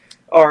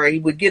 or he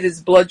would get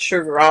his blood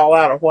sugar all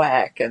out of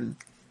whack, and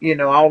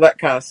all that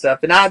kind of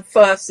stuff. And I'd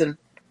fuss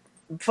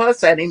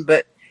at him,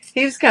 but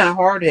he was kind of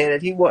hard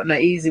headed. He wasn't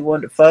an easy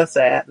one to fuss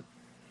at,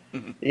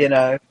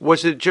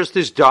 Was it just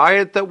his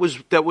diet that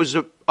was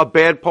a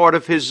bad part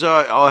of his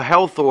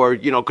health, or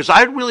because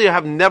I really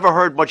have never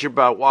heard much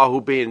about Wahoo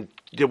being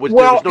there was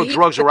no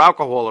drugs or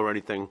alcohol or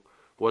anything,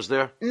 was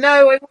there?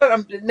 No,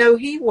 no,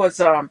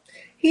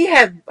 he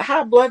had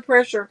high blood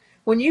pressure.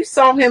 When you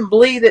saw him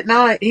bleed at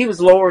night, he was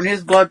lowering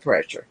his blood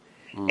pressure.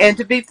 And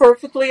to be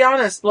perfectly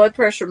honest, blood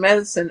pressure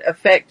medicine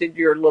affected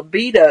your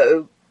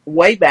libido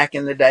way back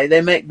in the day.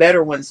 They make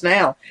better ones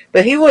now,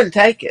 but he wouldn't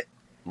take it.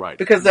 Right.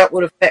 Because that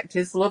would affect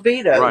his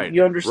libido. Right.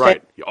 You understand?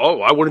 Right.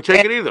 Oh, I wouldn't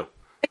take it either.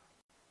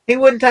 He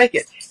wouldn't take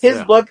it. His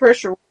Yeah. blood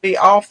pressure would be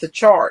off the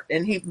chart,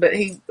 and he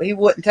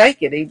wouldn't take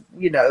it.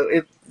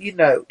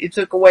 It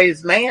took away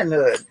his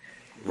manhood,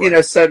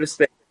 Right. so to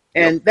speak.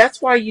 And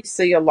that's why you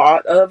see a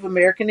lot of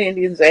American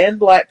Indians and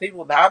black people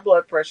with high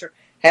blood pressure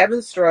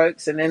having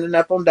strokes and ending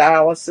up on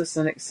dialysis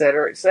and et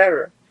cetera, et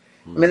cetera.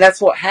 I mean,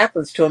 that's what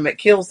happens to them. It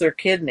kills their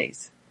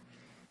kidneys,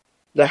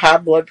 the high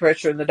blood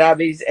pressure and the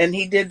diabetes. And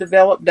he did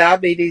develop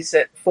diabetes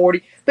at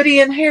 40, but he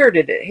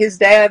inherited it. His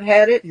dad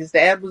had it. His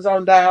dad was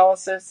on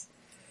dialysis.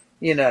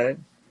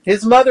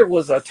 His mother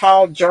was a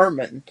tall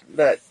German,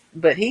 but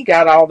he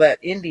got all that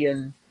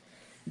Indian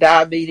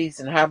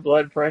diabetes and high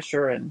blood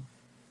pressure, and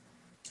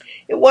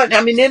it wasn't.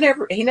 I mean,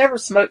 he never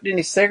smoked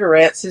any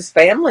cigarettes. His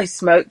family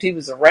smoked. He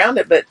was around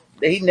it, but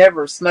he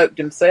never smoked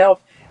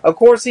himself. Of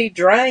course, he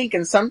drank,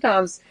 and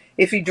sometimes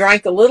if he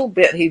drank a little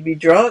bit, he'd be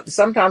drunk.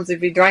 Sometimes if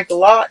he drank a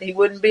lot, he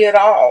wouldn't be at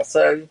all.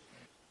 So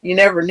you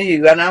never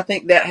knew. And I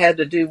think that had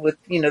to do with,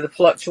 the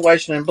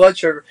fluctuation in blood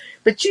sugar.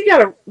 But you got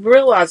to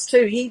realize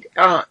too, he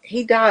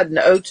died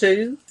in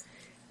 '02,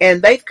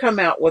 and they've come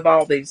out with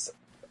all these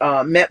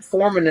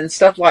metformin and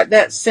stuff like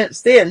that.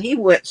 Since then, he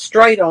went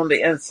straight on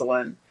to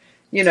insulin.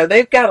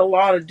 They've got a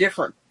lot of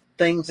different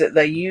things that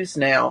they use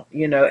now,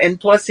 and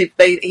plus if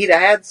he'd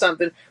had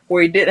something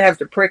where he didn't have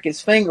to prick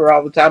his finger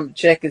all the time to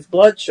check his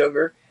blood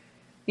sugar,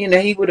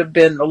 he would have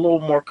been a little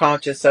more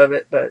conscious of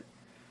it. But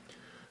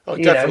Oh,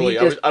 definitely.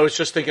 I was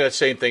just thinking the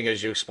same thing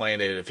as you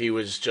explained it. If he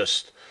was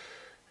just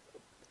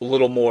a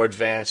little more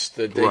advanced,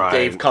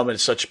 they've come in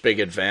such big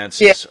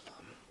advances. Yeah,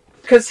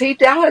 because he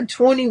died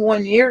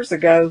 21 years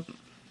ago.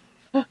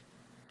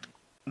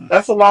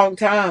 That's a long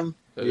time.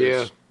 It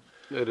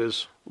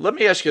is. Let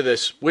me ask you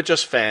this. We're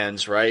just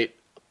fans, right?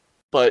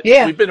 But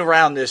Yeah. we've been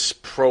around this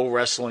pro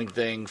wrestling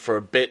thing for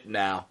a bit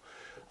now.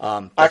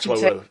 That's why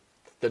we're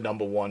the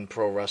number one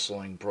pro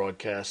wrestling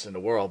broadcast in the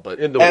world. But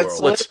In the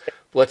world.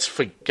 let's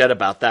forget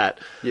about that.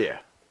 Yeah.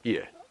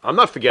 I'm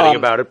not forgetting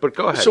about it, but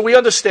go ahead. So we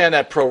understand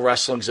that pro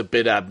wrestling's a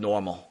bit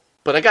abnormal.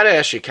 But I got to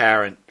ask you,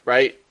 Karen,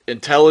 right?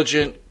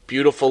 Intelligent,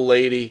 beautiful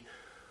lady.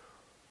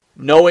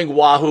 Knowing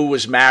Wahoo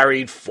was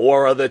married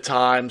 4 other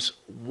times,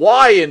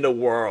 why in the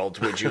world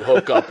would you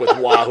hook up with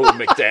Wahoo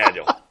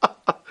McDaniel?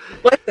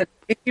 Listen,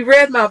 if you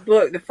read my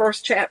book, the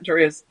first chapter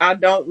is I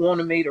don't want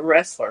to meet a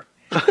wrestler.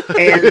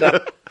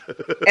 And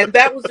and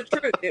that was the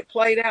truth. It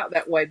played out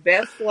that way.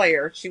 Beth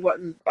Flair, she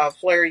wasn't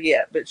Flair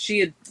yet, but she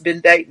had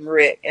been dating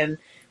Rick, and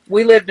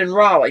we lived in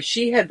Raleigh.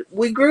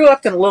 We grew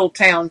up in a little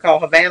town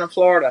called Havana,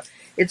 Florida.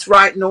 It's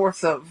right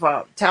north of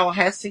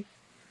Tallahassee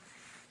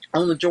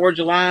on the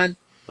Georgia line.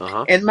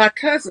 Uh-huh. And my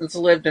cousins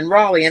lived in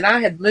Raleigh, and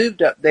I had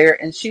moved up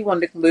there, and she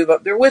wanted to move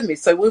up there with me.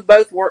 So we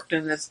both worked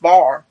in this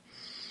bar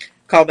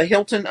called the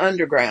Hilton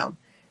Underground.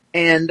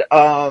 And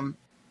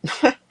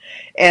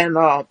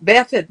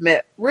Beth had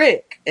met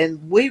Rick,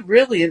 and we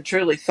really and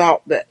truly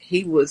thought that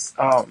he was,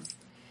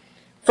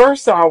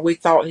 first of all, we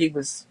thought he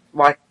was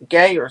like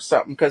gay or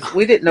something, because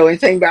we didn't know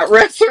anything about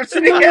wrestlers,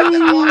 and we didn't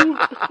know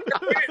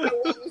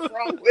what was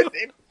wrong with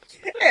him.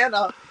 And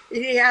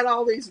he had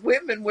all these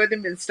women with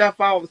him and stuff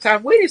all the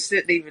time. We just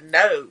didn't even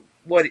know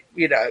we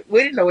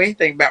didn't know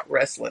anything about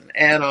wrestling.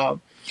 And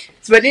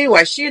but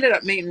anyway, she ended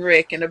up meeting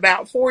Rick, and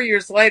about 4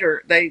 years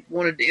later, they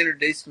wanted to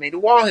introduce me to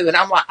Wahoo, and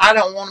I'm like, I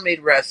don't want to meet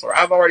a wrestler.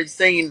 I've already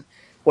seen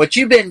what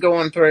you've been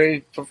going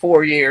through for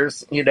 4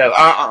 years.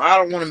 I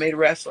don't want to meet a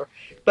wrestler.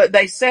 But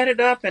they set it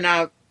up, and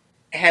I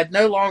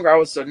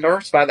was a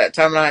nurse by that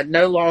time, and I had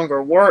no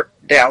longer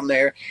worked down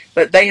there.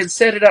 But they had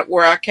set it up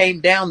where I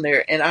came down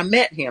there, and I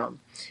met him.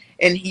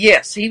 And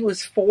yes, he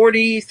was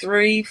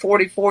 43,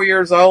 44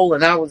 years old,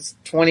 and I was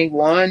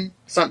 21,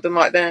 something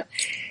like that.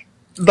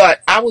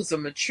 But I was a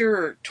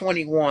mature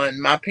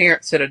 21. My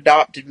parents had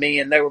adopted me,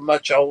 and they were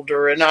much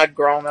older, and I'd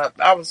grown up.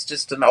 I was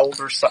just an old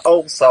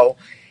soul.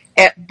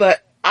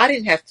 But I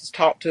didn't have to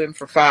talk to him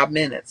for 5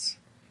 minutes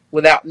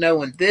without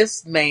knowing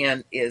this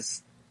man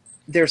is,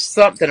 there's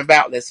something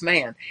about this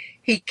man.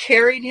 He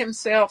carried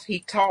himself. He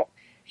talked.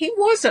 He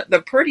wasn't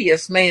the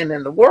prettiest man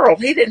in the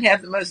world. He didn't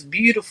have the most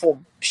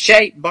beautiful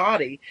shaped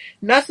body,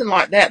 nothing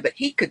like that. But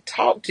he could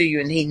talk to you,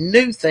 and he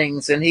knew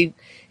things, and he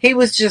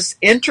was just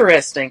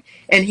interesting.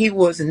 And he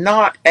was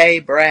not a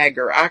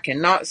bragger. I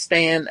cannot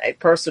stand a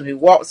person who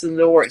walks in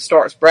the door and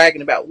starts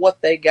bragging about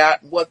what they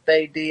got, what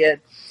they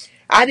did.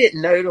 I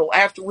didn't know till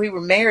after we were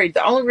married.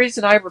 The only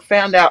reason I ever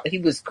found out he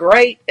was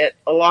great at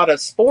a lot of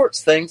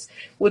sports things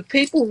would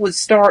people would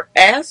start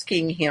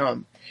asking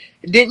him,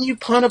 didn't you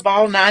punt a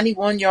ball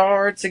 91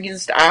 yards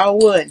against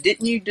Iowa? And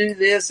didn't you do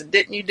this? And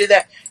didn't you do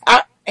that?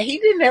 He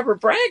didn't ever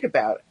brag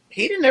about it.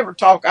 He didn't ever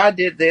talk, I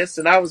did this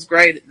and I was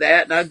great at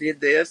that and I did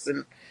this.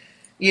 And,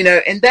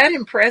 and that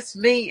impressed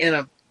me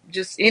in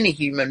just any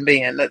human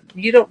being. That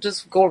you don't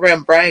just go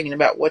around bragging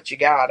about what you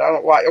got. I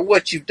don't like, or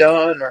what you've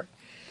done, or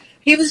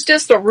he was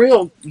just a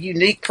real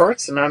unique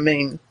person. I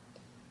mean,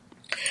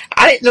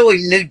 I didn't know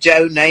he knew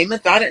Joe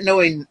Namath. I didn't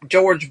know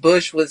George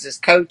Bush was his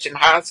coach in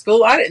high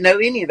school. I didn't know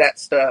any of that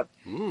stuff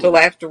till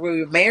after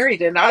we were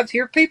married, and I'd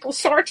hear people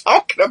start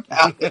talking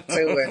about it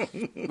to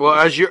him. Well,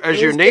 as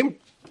your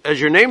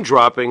name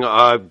dropping,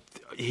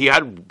 he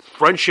had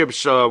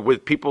friendships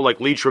with people like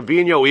Lee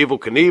Trevino, Evel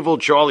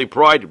Knievel, Charlie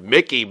Pride,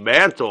 Mickey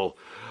Mantle.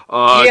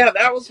 Yeah,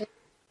 that was one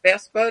of his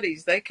best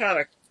buddies. They kind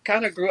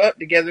of grew up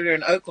together there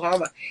in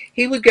Oklahoma.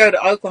 He would go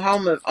to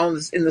Oklahoma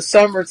in the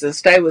summers and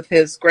stay with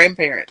his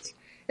grandparents.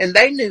 And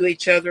they knew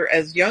each other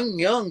as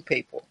young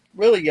people,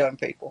 really young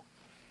people.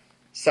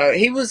 So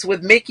he was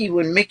with Mickey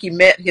when Mickey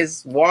met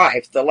his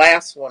wife, the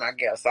last one, I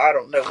guess. I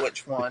don't know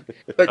which one.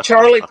 But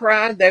Charlie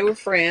Pride, they were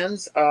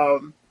friends.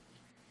 Hold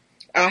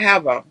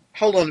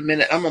on a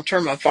minute. I'm going to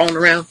turn my phone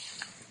around.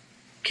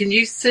 Can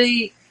you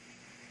see,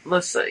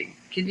 let's see.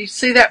 Can you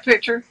see that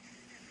picture?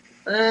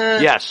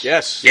 Yes.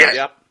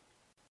 Yep.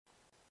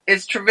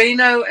 It's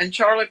Trevino and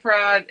Charlie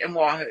Pride and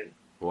Wahoo.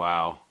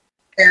 Wow.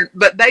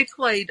 But they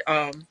played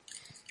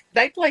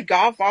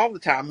golf all the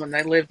time when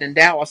they lived in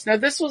Dallas. Now,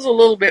 this was a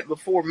little bit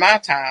before my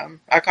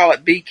time. I call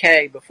it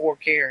BK, before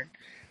Karen.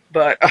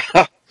 But,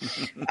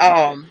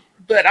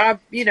 but I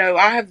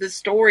have the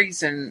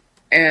stories and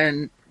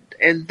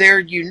they're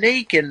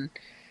unique. And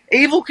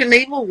Evel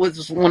Knievel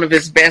was one of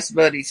his best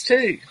buddies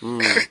too.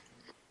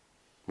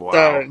 Wow.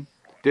 So,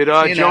 did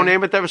Joe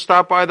Namath ever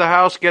stop by the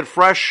house, get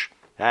fresh?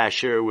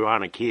 Sure, we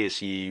want to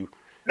kiss you.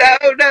 No,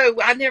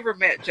 I never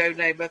met Joe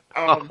Namath.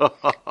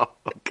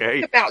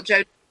 Okay.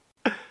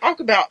 Talk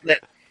about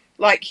that.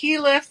 Like he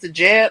left the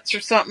Jets or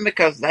something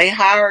because they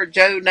hired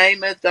Joe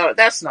Namath.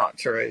 That's not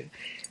true.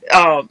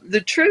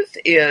 The truth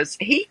is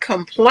he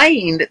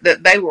complained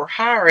that they were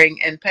hiring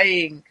and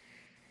paying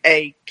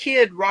a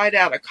kid right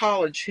out of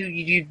college who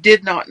you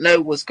did not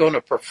know was going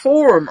to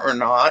perform or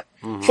not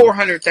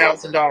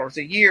 $400,000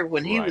 a year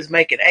when he was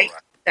making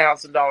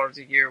 $8,000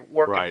 a year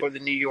working for the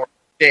New York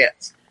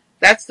Jets.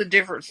 That's the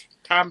difference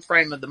time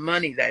frame of the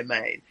money they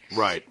made.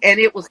 Right.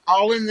 And it was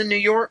all in the New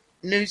York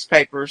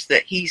newspapers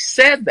that he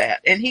said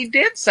that. And he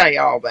did say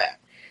all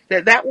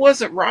that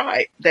wasn't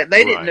right, that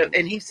they didn't know.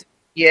 And he said,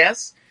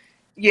 yes,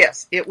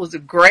 it was a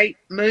great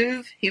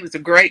move. He was a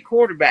great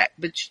quarterback,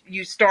 but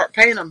you start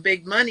paying them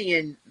big money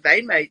and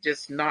they may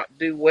just not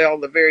do well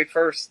the very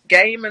first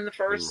game in the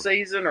first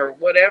season or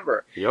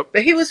whatever. Yep.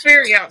 But he was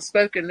very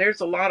outspoken.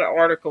 There's a lot of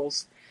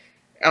articles,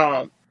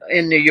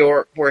 in New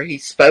York where he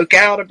spoke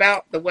out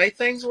about the way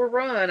things were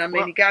run. I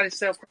mean, he got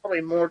himself probably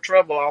in more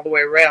trouble all the way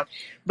around,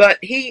 but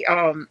he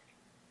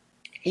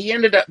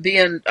ended up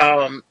being,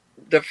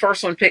 the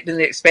first one picked in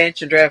the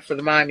expansion draft for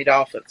the Miami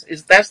Dolphins.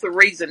 That's the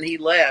reason he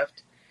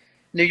left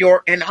New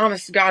York. And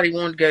honest to God, he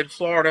wanted to go to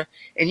Florida.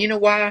 And you know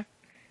why?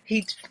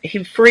 He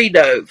free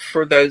dove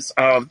for those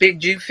big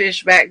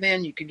Jewfish back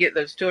then. You could get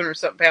those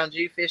 200-something pound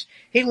Jewfish.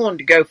 He wanted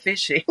to go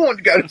fishing. He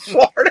wanted to go to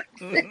Florida.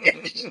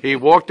 He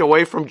walked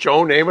away from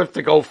Joe Namath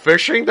to go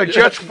fishing. The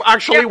Jets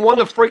actually won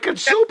the freaking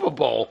Super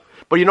Bowl.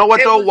 But you know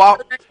what, though?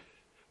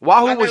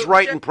 Wahoo was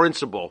right in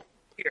principle.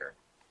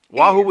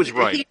 Wahoo was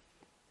right.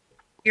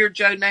 Here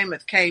Joe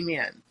Namath came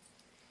in.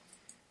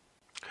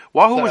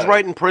 Wahoo was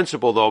right in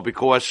principle, though,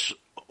 because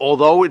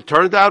although it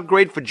turned out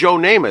great for Joe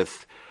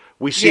Namath,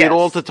 we see it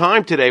all the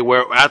time today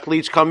where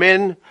athletes come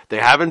in, they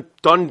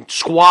haven't done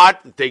squat,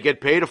 they get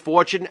paid a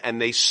fortune,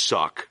 and they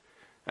suck.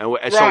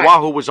 And so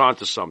Wahoo was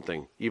onto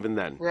something even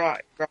then.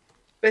 Right.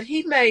 But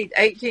he made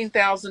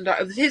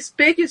 $18,000. His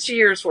biggest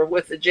years were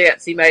with the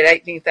Jets. He made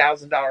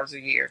 $18,000 a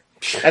year.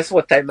 That's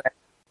what they made.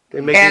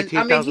 They make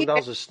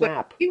 $18,000 a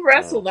snap. He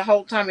wrestled the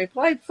whole time he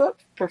played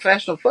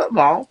professional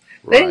football.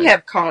 They didn't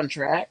have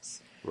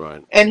contracts.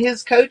 Right. And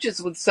his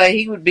coaches would say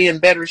he would be in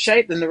better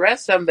shape than the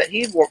rest of them, but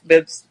he'd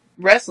been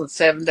wrestling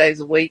 7 days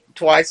a week,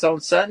 twice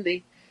on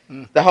Sunday,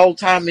 the whole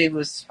time he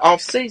was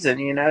off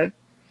season,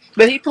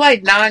 But he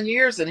played 9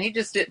 years and he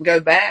just didn't go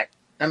back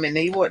I mean,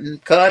 he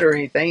wasn't cut or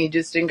anything. He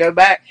just didn't go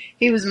back.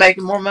 He was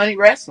making more money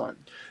wrestling.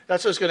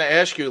 That's what I was going to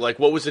ask you. Like,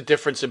 what was the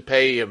difference in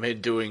pay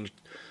him doing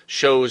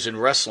shows in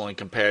wrestling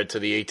compared to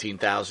the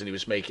 18,000 he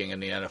was making in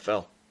the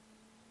NFL?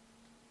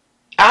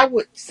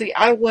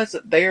 I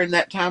wasn't there in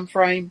that time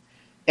frame,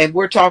 and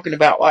we're talking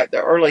about like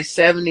the early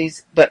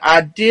 70s. But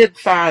I did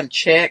find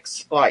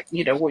checks, like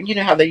you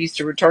know how they used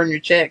to return your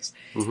checks,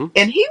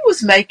 and he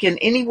was making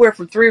anywhere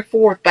from $3,000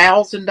 or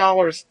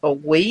 $4,000 a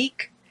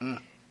week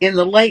in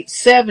the late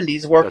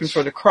 70s working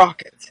for the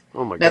Crockett's.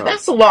 Oh my Now God,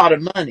 that's a lot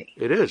of money.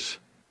 it is.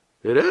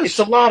 It is. It's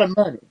a lot of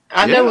money.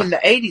 I know in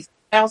the 80s,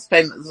 house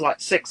payment was like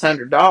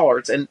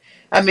 $600, and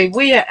I mean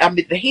he had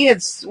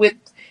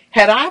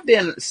had I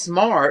been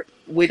smart,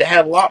 we'd have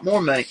had a lot more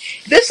money.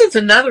 This is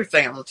another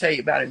thing I'm going to tell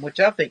you about him,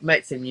 which I think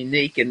makes him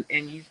unique, and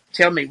you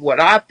tell me what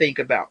I think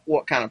about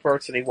what kind of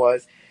person he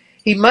was.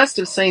 He must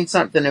have seen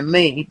something in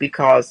me,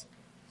 because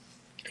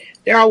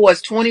there I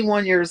was,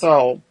 21 years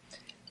old.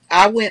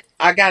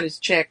 I got his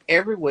check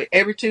every week,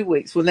 every 2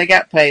 weeks. When they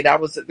got paid, I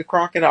was at the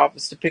Crockett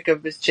office to pick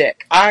up his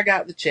check. I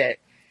got the check.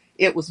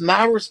 It was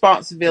my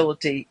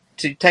responsibility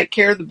to take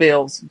care of the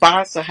bills,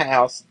 buy us a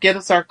house, get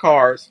us our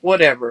cars,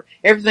 whatever.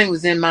 Everything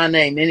was in my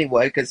name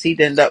anyway, because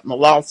he'd end up in a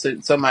lawsuit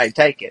and somebody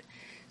take it.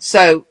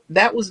 So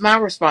that was my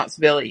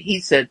responsibility. He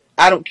said,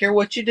 I don't care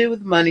what you do with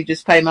the money,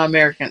 just pay my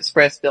American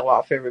Express bill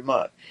off every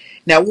month.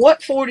 Now,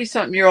 what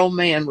 40-something-year-old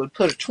man would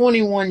put a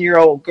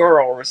 21-year-old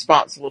girl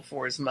responsible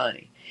for his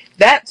money?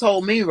 That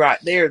told me right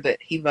there that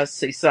he must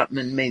see something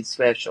in me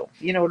special.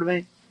 You know what I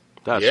mean?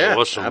 That's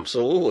awesome.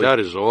 Absolutely. That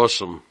is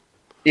awesome.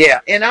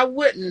 Yeah, and I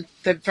wouldn't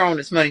have thrown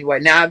his money away.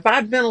 Now, if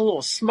I'd been a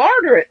little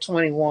smarter at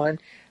 21,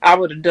 I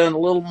would have done a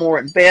little more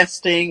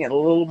investing and a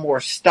little more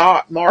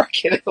stock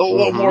market and a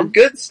little more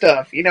good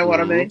stuff. You know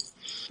what I mean?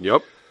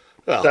 Yep.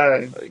 Well,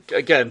 So,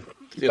 again,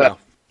 you know,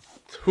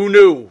 who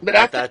knew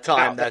at that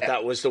time that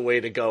that was the way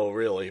to go,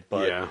 really?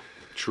 But yeah,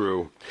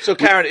 true. So,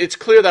 Karen, it's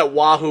clear that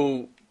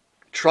Wahoo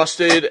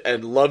trusted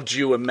and loved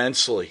you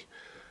immensely.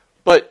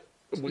 But,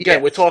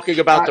 again, we're talking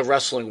about the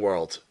wrestling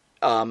world.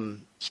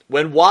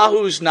 When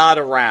Wahoo's not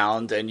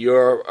around and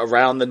you're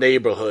around the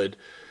neighborhood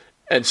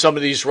and some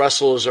of these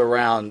wrestlers are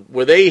around,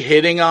 were they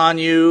hitting on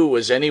you?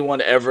 Was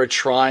anyone ever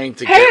trying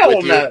to get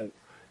with you? Hell no.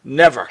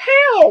 Never.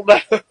 Hell no.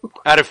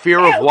 Out of fear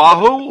of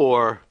Wahoo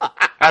or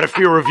out of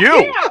fear of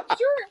you? Yeah,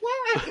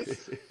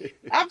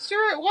 I'm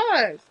sure it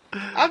was.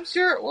 I'm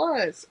sure it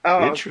was.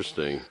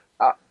 Interesting.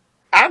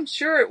 I'm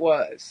sure it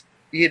was.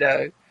 You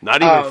know,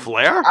 not even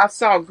Flair. I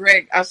saw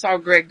Greg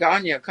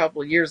Gagne a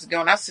couple of years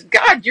ago, and I said,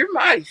 "God, you're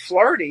mighty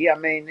flirty. I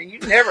mean, you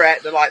never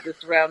acted like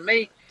this around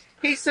me."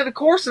 He said, "Of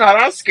course not.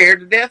 I was scared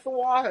to death of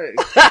Wahoo."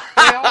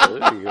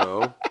 There you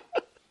go.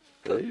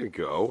 There you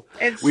go.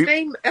 And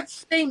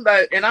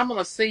Steamboat, and I'm going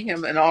to see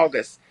him in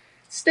August.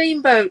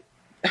 Steamboat,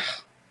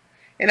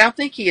 and I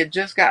think he had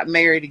just got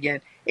married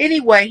again.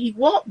 Anyway, he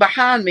walked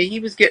behind me. He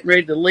was getting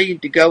ready to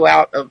leave to go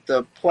out of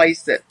the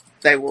place that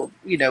they were.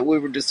 You know, we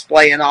were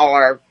displaying all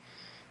our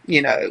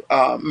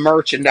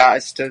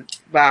merchandise to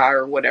buy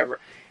or whatever.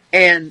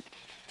 And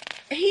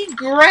he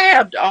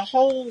grabbed a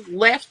whole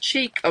left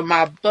cheek of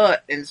my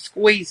butt and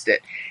squeezed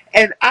it.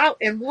 And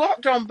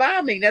walked on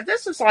by me. Now,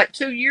 this is like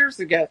 2 years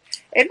ago.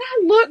 And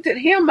I looked at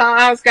him, my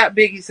eyes got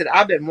big. He said,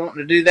 I've been wanting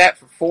to do that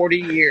for 40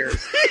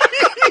 years.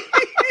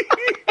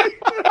 Well,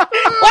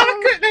 I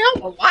couldn't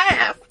help but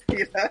laugh,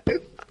 you know.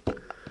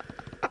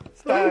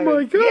 Oh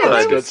my God, yeah,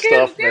 that's good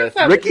stuff, man.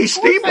 Ricky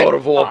Steamboat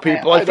of all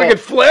people. I figured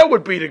Flair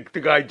would be the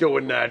guy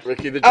doing that.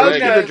 Ricky the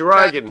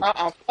Dragon.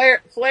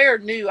 Flair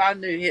knew I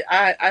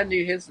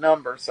knew his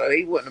number, so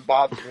he wouldn't have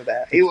bothered with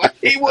that. He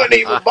wouldn't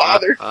even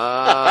bother.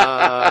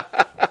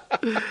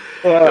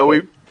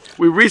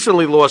 We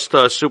recently lost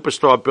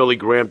superstar Billy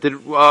Graham.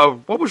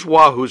 What was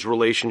Wahoo's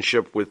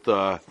relationship with?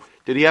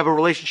 Did he have a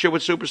relationship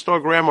with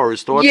Superstar Graham, or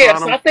his thoughts on him?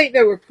 Yes, I think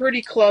they were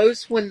pretty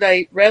close when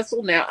they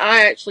wrestled. Now,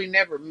 I actually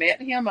never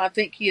met him. I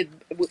think he had.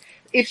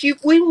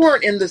 We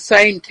weren't in the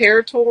same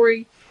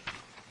territory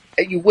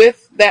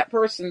with that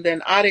person,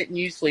 then I didn't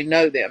usually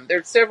know them.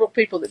 There's several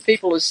people that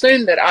people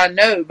assume that I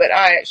know, but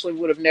I actually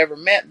would have never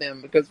met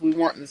them because we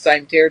weren't in the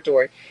same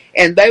territory.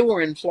 And they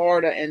were in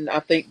Florida and I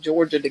think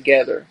Georgia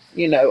together,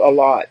 a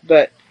lot,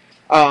 but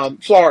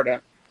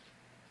Florida.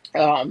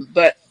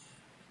 But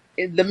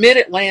the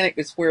Mid-Atlantic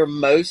is where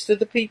most of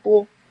the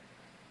people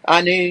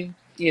I knew,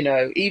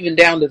 even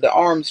down to the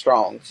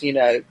Armstrongs,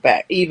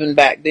 back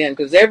then,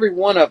 because every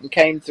one of them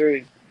came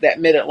through that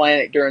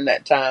Mid-Atlantic during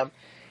that time.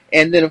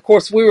 And then, of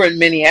course, we were in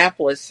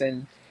Minneapolis,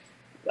 and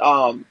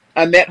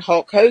I met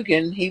Hulk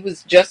Hogan. He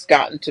was just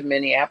gotten to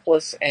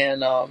Minneapolis,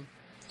 and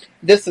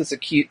this is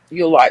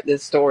you'll like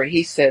this story.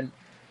 He said,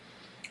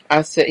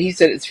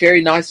 it's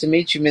very nice to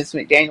meet you, Miss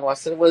McDaniel. I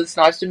said, well, it's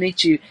nice to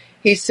meet you.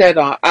 He said,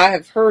 I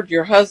have heard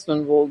your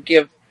husband will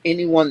give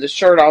anyone the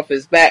shirt off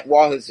his back.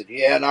 Wahoo said,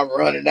 yeah, and I'm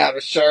running out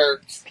of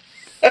shirts.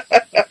 But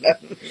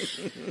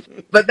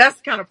that's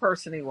the kind of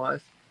person he was.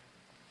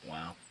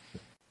 Wow.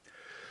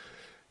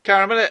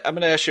 Karen, I'm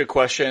gonna ask you a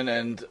question,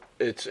 and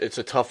it's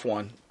a tough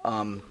one.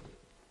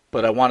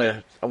 But I want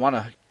to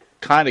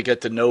kind of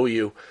get to know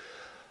you.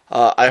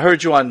 I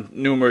heard you on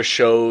numerous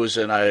shows,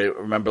 and I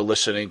remember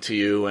listening to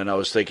you, and I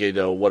was thinking,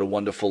 what a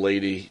wonderful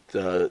lady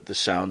the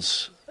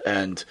sounds,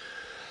 and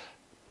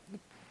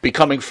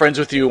becoming friends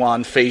with you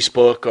on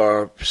Facebook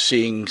or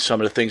seeing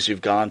some of the things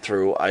you've gone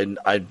through.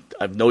 I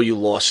know you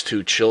lost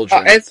 2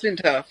 children. It's been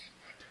tough.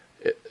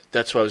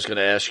 That's what I was going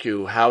to ask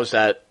you. How's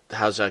that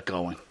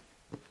going?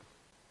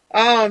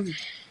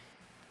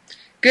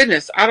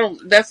 Goodness,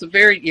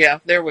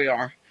 there we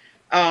are.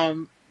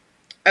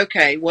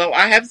 Okay, well,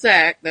 I have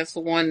Zach. That's the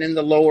one in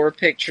the lower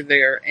picture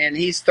there, and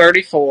he's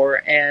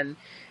 34, and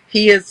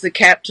he is the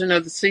captain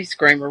of the Sea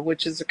Screamer,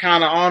 which is a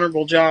kind of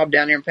honorable job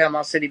down here in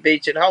Panama City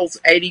Beach. It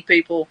holds 80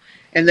 people,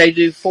 and they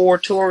do 4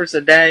 tours a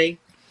day,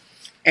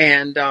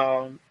 and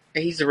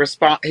he's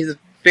a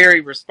very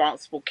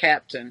responsible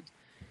captain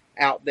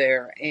out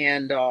there,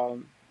 and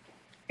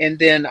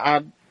then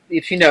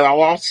if you know, I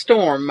lost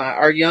Storm,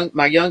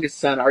 my youngest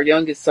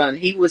son.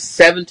 He was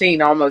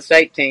 17, almost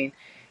 18.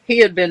 He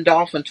had been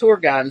dolphin tour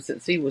guiding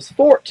since he was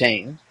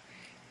 14,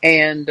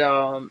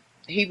 and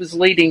he was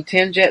leading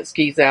 10 jet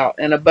skis out,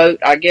 and a boat,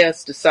 I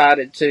guess,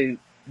 decided to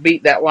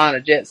beat that line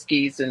of jet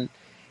skis and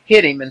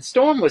hit him. And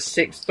Storm was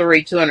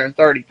 6'3",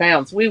 230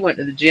 pounds. We went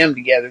to the gym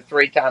together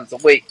 3 times a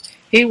week.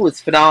 He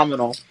was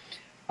phenomenal,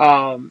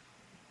 but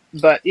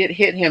it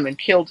hit him and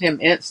killed him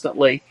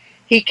instantly.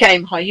 He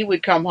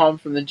would come home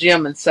from the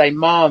gym and say,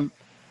 "Mom,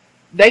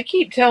 they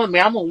keep telling me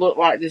I'm going to look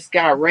like this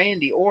guy,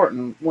 Randy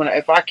Orton,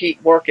 if I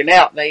keep working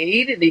out."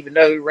 He didn't even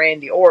know who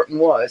Randy Orton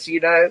was, you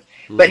know,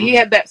 but he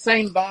had that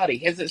same body,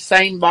 has the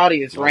same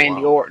body as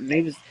Randy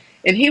Orton.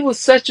 He was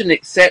such an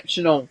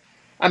exceptional,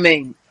 on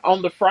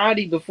the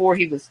Friday before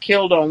he was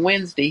killed on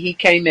Wednesday, he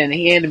came in and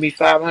he handed me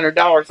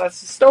 $500. I said,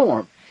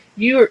 "Storm,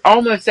 you're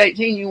almost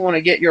 18. You want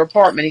to get your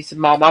apartment?" He said,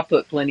 "Mom, I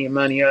put plenty of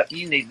money up.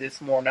 You need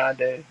this more than I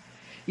do."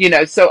 You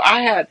know, so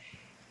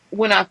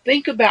when I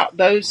think about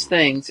those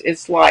things,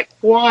 it's like,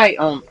 why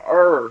on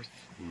earth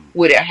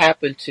would it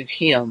happen to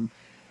him?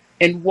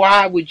 And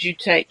why would you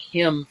take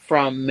him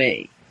from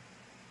me?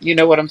 You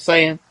know what I'm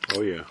saying?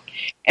 Oh, yeah.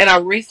 And I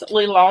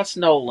recently lost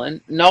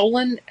Nolan.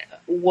 Nolan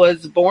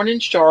was born in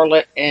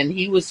Charlotte, and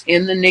he was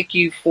in the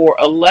NICU for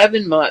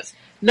 11 months.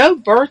 No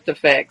birth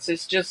defects.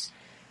 It's just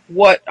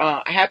what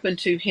happened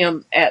to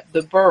him at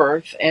the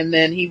birth. And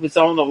then he was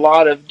on a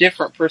lot of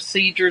different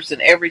procedures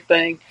and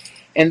everything.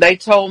 And they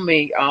told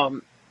me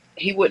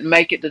he wouldn't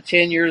make it to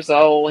 10 years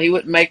old. He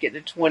wouldn't make it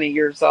to 20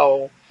 years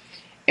old.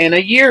 And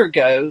a year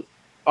ago,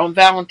 on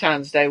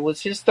Valentine's Day,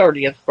 was his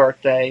 30th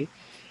birthday.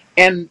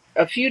 And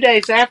a few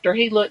days after,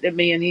 he looked at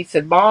me and he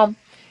said, "Mom,"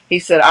 he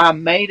said, "I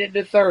made it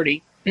to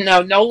 30.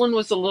 Now, Nolan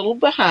was a little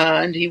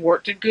behind. He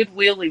worked at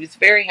Goodwill. He was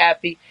very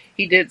happy.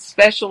 He did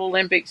Special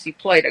Olympics. He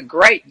played a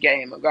great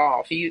game of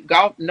golf.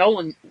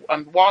 Nolan,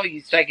 while he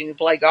was taking to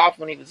play golf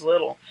when he was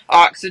little,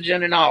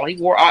 oxygen and all. He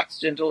wore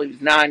oxygen until he was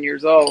 9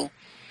 years old.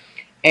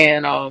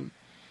 And,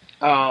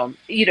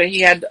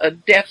 he had a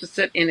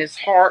deficit in his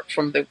heart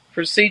from the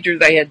procedure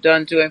they had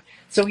done to him.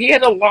 So he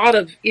had a lot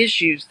of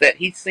issues that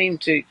he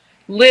seemed to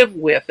live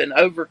with and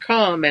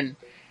overcome. And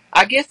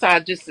I guess I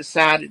just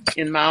decided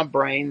in my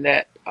brain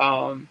that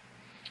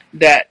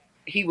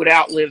he would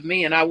outlive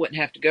me and I wouldn't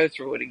have to go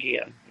through it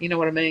again. You know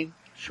what I mean?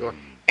 Sure.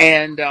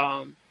 And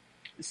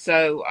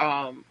so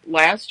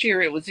last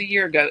year, it was a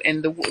year ago,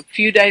 and a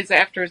few days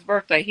after his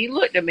birthday, he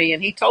looked at me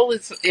and he told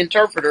his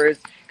interpreter,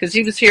 because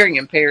he was hearing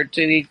impaired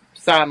too, he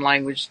sign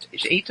language.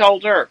 He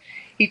told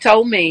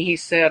me, he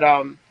said,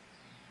 "Mom,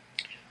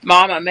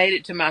 I made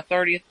it to my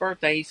 30th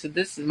birthday." He said,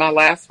 "This is my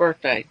last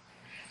birthday."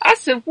 I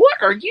said,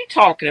 "What are you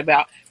talking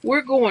about?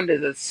 We're going to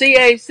the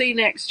CAC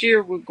next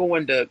year. We're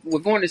going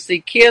to see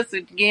Kiss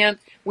again.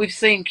 We've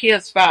seen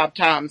Kiss 5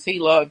 times. He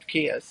loved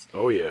Kiss."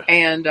 Oh, yeah.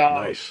 And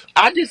nice.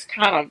 I just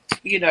kind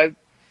of,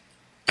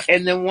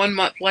 and then 1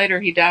 month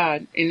later, he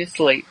died in his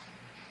sleep.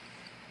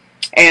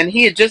 And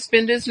he had just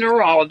been to his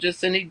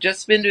neurologist, and he'd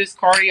just been to his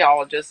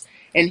cardiologist,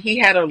 and he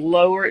had a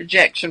lower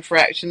ejection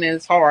fraction in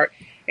his heart.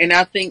 And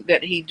I think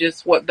that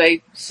what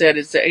they said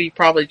is that he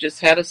probably just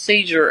had a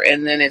seizure,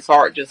 and then his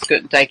heart just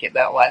couldn't take it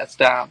that last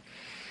time.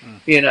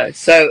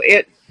 So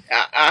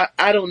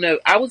I don't know.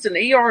 I was an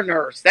ER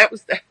nurse.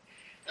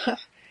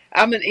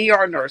 I'm an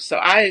ER nurse. So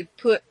I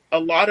put a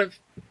lot of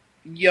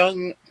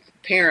young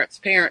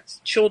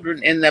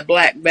children in the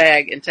black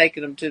bag and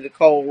taken them to the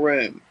cold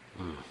room,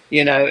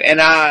 and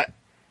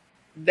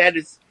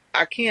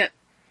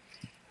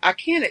I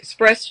can't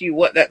express to you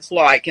what that's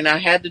like, and I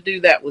had to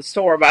do that with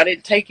Storm. I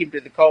didn't take him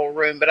to the cold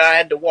room, but I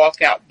had to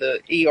walk out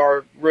the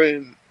ER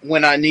room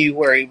when I knew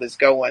where he was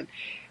going.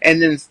 And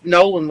then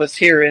Nolan was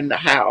here in the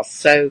house.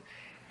 So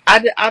I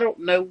don't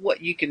know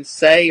what you can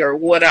say or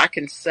what I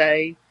can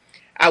say.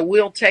 I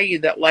will tell you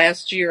that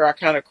last year I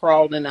kind of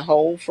crawled in a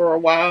hole for a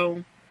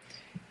while.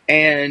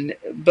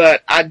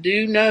 But I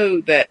do know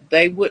that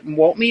they wouldn't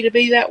want me to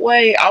be that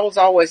way. I was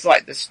always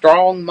like the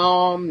strong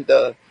mom,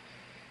 the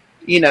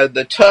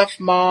tough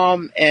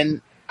mom,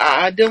 and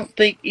I don't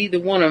think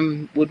either one of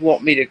them would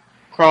want me to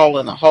crawl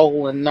in a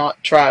hole and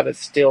not try to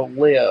still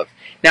live.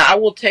 Now, I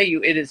will tell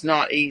you, it is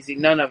not easy.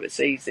 None of it's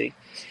easy.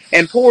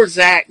 And poor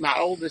Zach, my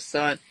oldest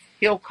son,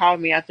 he'll call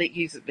me. I think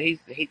he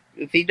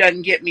if he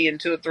doesn't get me in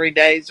 2 or 3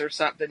 days or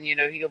something,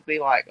 he'll be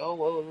like,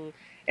 oh.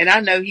 And I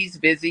know he's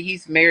busy.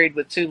 He's married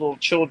with 2 little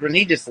children.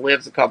 He just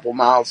lives a couple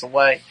miles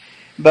away.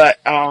 But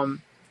I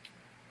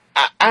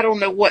don't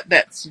know what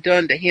that's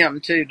done to him,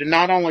 too, to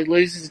not only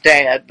lose his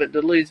dad, but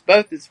to lose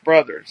both his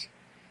brothers.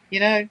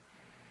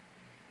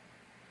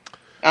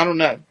 I don't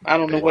know. I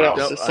don't know what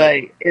else to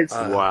say. It's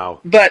wow.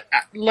 But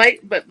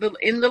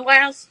in the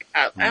last,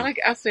 like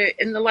I said,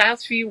 in the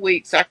last few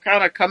weeks, I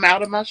kind of come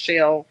out of my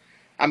shell.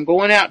 I'm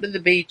going out to the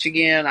beach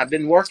again. I've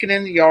been working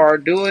in the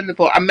yard, doing the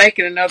pool. I'm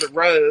making another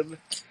robe.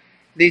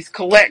 These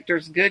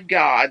collectors, good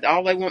God,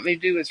 all they want me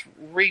to do is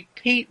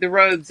repeat the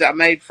robes I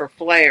made for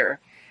Flair.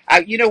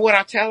 You know what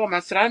I tell them? I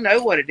said, I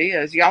know what it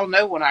is. Y'all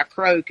know when I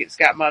croak, it's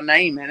got my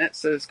name in it,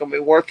 so it's going to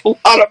be worth a lot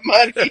of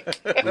money.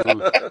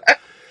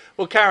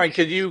 Well, Karen,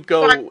 could you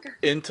go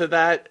into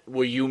that?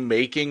 Were you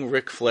making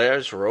Ric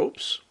Flair's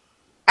ropes?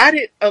 I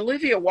did.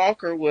 Olivia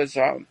Walker was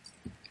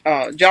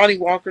Johnny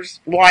Walker's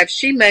wife.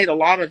 She made a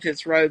lot of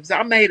his robes.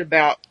 I made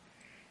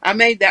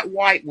that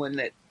white one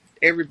that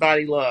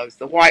everybody loves.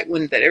 The white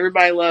one that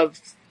everybody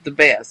loves the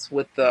best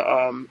with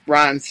the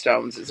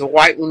rhinestones. It's a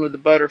white one with the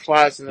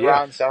butterflies and the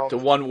rhinestones. The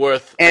one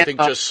worth, I think,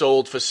 just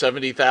sold for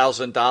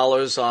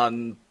 $70,000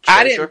 on Treasure.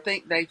 I didn't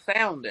think they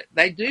found it.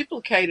 They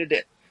duplicated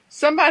it.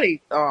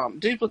 Somebody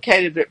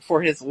duplicated it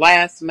for his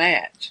last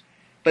match.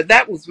 But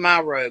that was my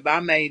robe.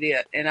 I made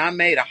it. And I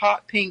made a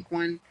hot pink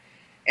one.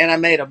 And I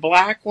made a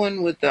black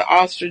one with the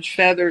ostrich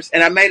feathers.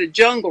 And I made a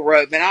jungle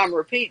robe. And I'm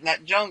repeating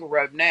that jungle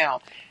robe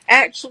now.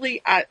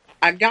 Actually, I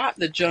got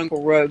the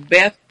jungle robe.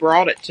 Beth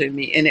brought it to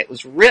me. And it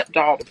was ripped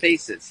all to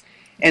pieces.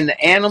 And the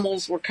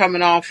animals were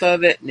coming off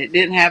of it. And it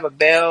didn't have a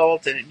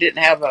belt. And it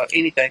didn't have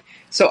anything.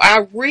 So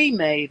I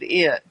remade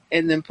it.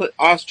 And then put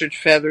ostrich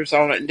feathers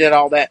on it. And did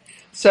all that.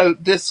 So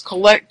this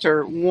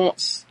collector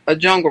wants a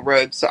jungle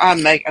robe. So I'm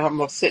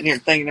sitting here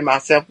thinking to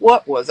myself,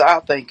 what was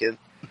I thinking?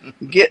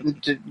 Getting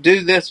to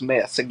do this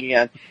mess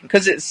again.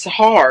 Because it's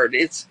hard.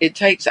 It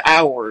takes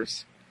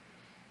hours,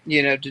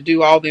 to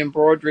do all the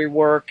embroidery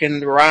work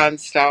and the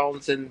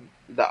rhinestones and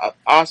the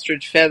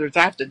ostrich feathers.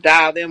 I have to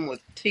dye them with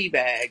tea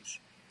bags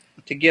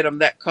to get them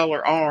that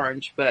color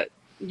orange. But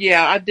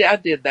yeah, I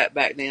did that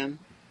back then.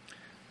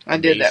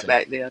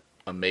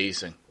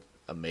 Amazing.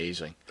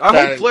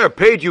 I hope Flair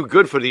paid you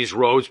good for these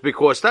robes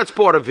because that's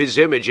part of his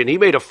image, and he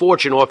made a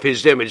fortune off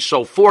his image.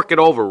 So fork it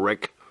over,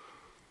 Rick.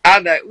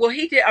 I know. Well,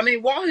 he did. I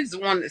mean, Wahoo's the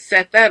one that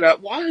set that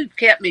up. Wahoo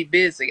kept me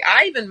busy.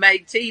 I even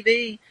made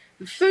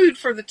food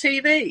for the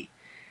TV.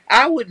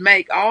 I would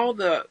make all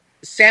the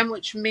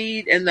sandwich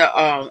meat and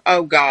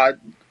the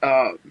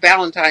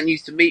Valentine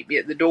used to meet me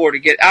at the door to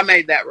get. I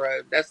made that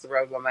robe. That's the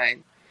robe I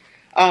made.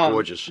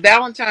 Gorgeous.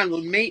 Valentine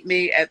would meet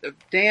me at the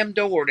damn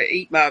door to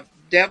eat my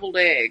deviled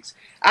eggs.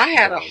 I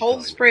had a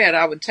whole spread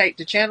I would take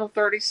to Channel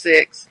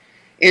 36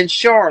 in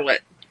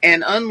Charlotte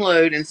and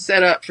unload and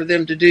set up for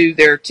them to do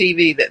their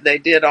TV that they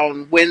did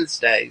on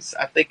Wednesdays.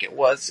 I think it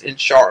was in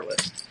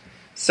Charlotte.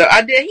 So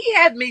I did. He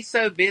had me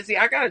so busy.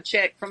 I got a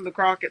check from the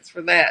Crockett's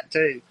for that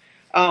too.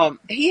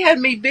 He had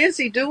me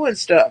busy doing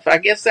stuff. I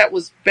guess that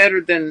was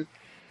better than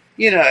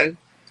me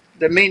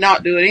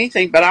not doing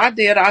anything. But I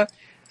did.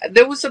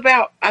 There was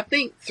about, I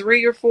think,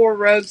 3 or 4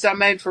 robes I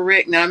made for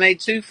Rick. Now I made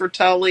 2 for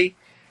Tully.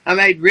 I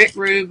made Rick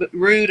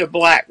Rude a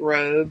black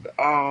robe.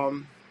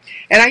 And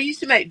I used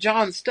to make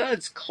John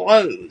Studd's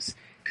clothes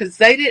because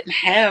they didn't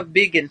have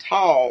big and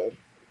tall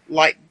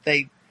like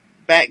they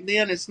back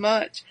then as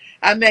much.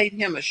 I made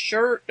him a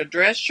shirt, a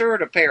dress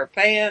shirt, a pair of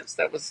pants.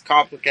 That was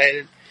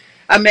complicated.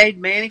 I made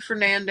Manny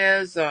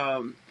Fernandez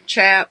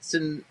chaps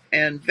and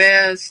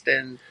vest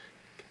and.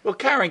 Well,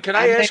 Karen, can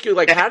I ask you,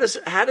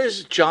 how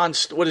does John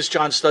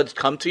Studd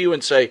come to you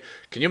and say,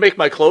 "Can you make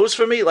my clothes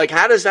for me?"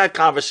 How does that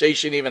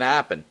conversation even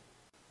happen?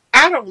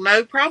 I don't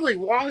know. Probably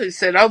Wahoo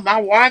said, "Oh, my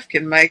wife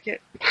can make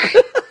it."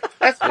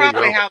 That's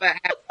probably how that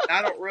happened.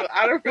 I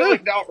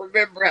don't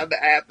remember how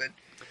that happened.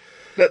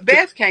 But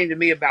Beth came to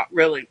me about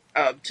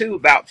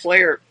about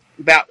Flair.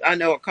 I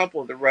know a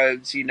couple of the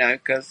robes,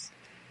 because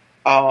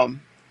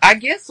I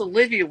guess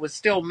Olivia was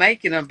still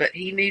making them, but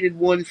he needed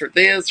one for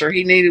this or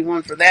he needed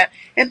one for that.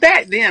 And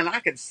back then, I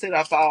could sit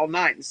up all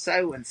night and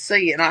sew and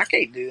see, and I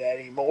can't do that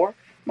anymore.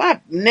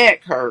 My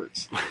neck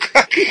hurts.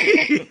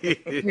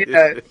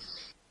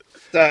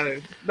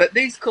 So, but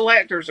these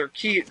collectors are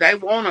cute. They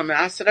want them, and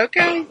I said,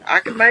 okay,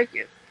 I can make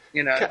it.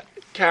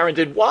 Karen,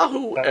 did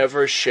Wahoo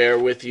ever share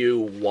with you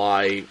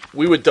why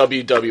we were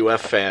WWF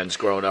fans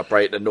growing up,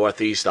 right in the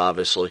Northeast,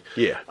 obviously?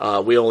 Yeah.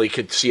 We only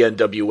could see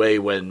NWA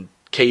when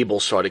cable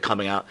started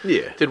coming out.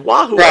 Yeah. Did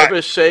Wahoo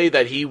ever say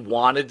that he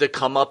wanted to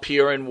come up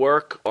here and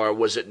work, or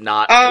was it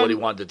not what he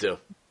wanted to do?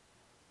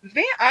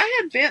 I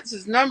had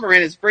Vince's number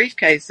in his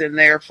briefcase in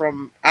there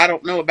from, I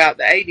don't know, about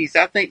the 80s.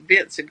 I think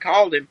Vince had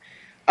called him.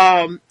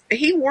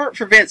 He worked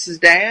for Vince's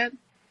dad,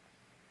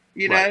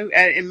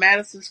 in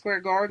Madison Square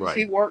Gardens. Right.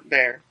 He worked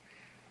there.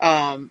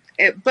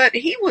 But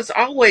he was,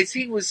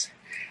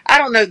 I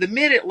don't know, the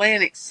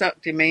Mid-Atlantic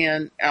sucked him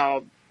in,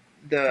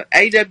 the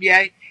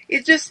AWA.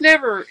 It just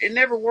never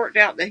worked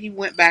out that he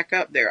went back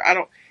up there.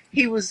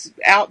 he was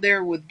out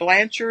there with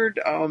Blanchard,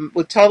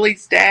 with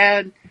Tully's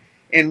dad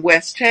in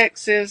West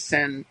Texas,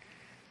 and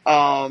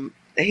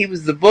he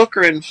was the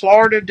booker in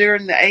Florida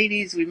during the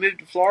 80s. We moved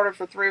to Florida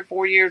for 3 or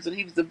 4 years, and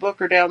he was the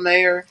booker down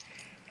there.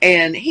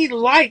 And he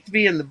liked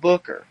being the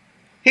booker.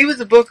 He was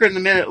the booker in the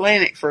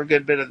Mid-Atlantic for a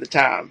good bit of the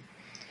time.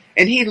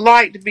 And he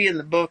liked being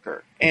the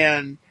booker.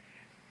 And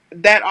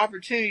that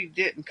opportunity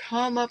didn't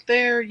come up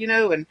there,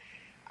 and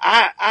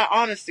I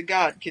honest to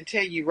God can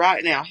tell you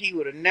right now, he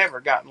would have never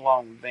gotten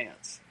along with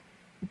Vince.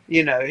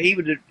 He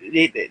would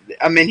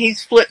have,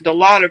 he's flipped a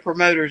lot of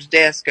promoters'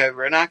 desk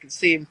over, and I can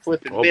see him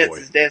flipping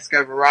Vince's desk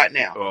over right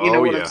now. You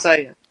know what I'm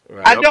saying?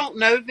 Right. I don't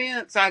know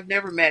Vince. I've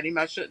never met him.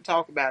 I shouldn't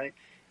talk about him.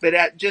 But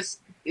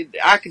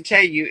I can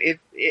tell you,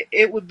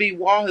 it would be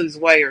Wahoo's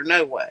way or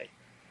no way.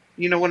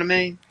 You know what I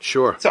mean?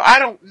 Sure. So I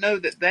don't know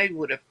that they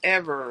would have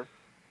ever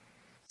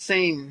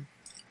seen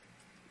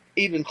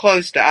even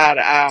close to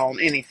eye on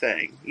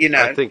anything.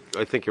 I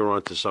think you're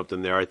onto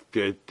something there.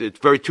 It's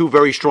two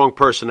very strong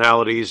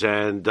personalities,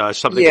 and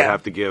something would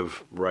have to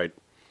give. Right.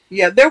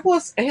 Yeah,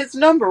 his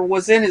number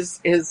was in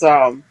his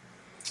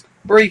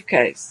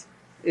briefcase.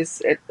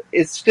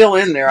 It's still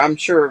in there. I'm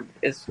sure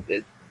it's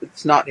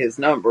not his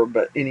number,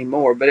 but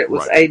anymore. But it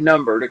was a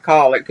number to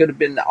call. It could have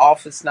been the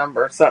office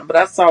number or something. But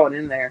I saw it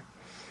in there.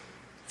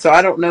 So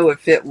I don't know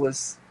if it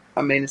was.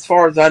 As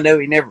far as I know,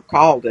 he never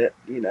called it.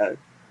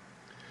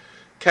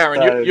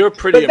 Karen, you're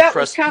pretty impressed. That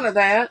was kind of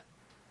that.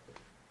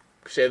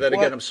 Say that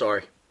again. I'm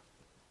sorry.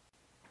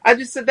 I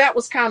just said that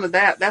was kind of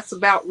that. That's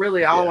about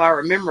really all I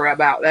remember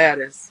about that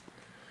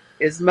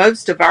is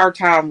most of our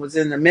time was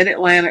in the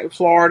Mid-Atlantic,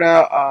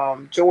 Florida,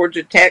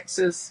 Georgia,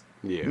 Texas,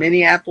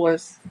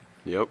 Minneapolis.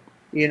 Yep.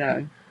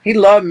 He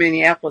loved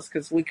Minneapolis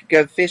because we could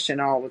go fishing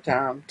all the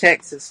time.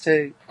 Texas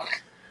too,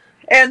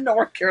 and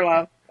North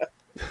Carolina.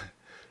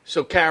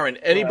 So, Karen,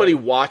 anybody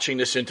watching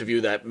this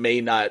interview that may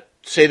not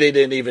say they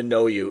didn't even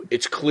know you,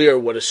 it's clear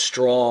what a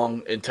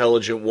strong,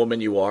 intelligent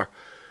woman you are.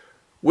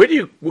 Who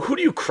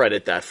do you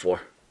credit that for?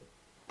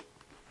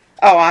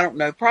 Oh, I don't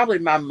know. Probably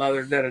my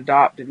mother that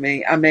adopted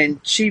me.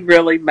 She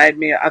really made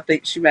me. I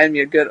think she made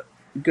me a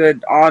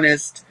good,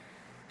 honest,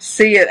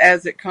 see it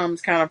as it comes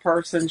kind of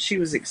person. She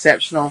was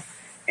exceptional,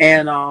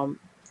 and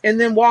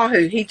then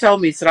Wahoo, he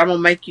told me, he said, "I'm gonna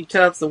make you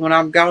tough, so when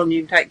I'm gone,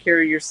 you can take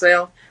care of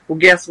yourself." Well,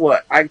 guess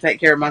what? I can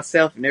take care of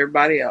myself and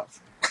everybody else.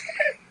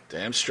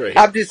 Damn straight.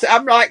 I'm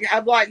like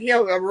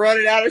him. I'm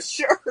running out of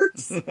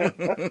shirts.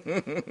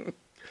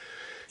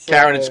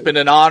 Karen, it's been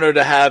an honor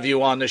to have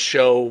you on the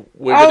show.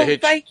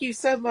 Thank you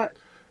so much.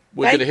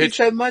 Thank you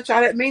so much.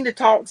 I didn't mean to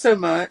talk so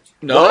much.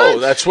 No,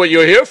 that's what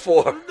you're here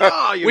for.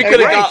 No, we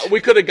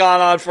could have gone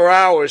on for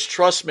hours.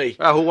 Trust me.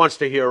 Who wants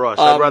to hear us?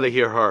 I'd rather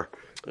hear her.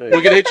 We're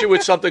going to hit you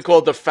with something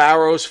called the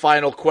Pharaoh's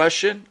final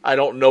question. I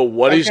don't know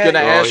what he's going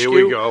to ask you.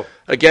 Here we go.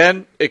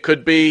 Again, it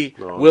could be,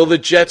 will the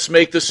Jets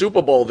make the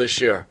Super Bowl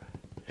this year?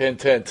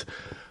 Hint, hint.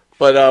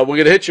 But we're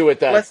going to hit you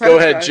with that. Go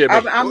ahead, Jimmy.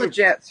 I'm a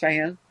Jets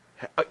fan.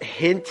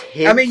 Hint.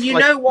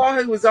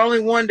 Wahoo was the only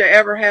one to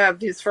ever have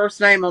his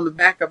first name on the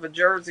back of a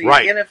jersey,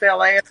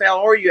 NFL, AFL,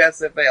 or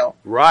USFL.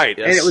 Right.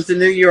 And it was the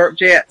New York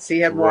Jets.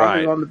 He had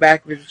Wahoo on the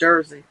back of his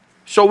jersey.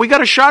 So we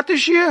got a shot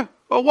this year?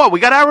 Or what? We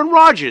got Aaron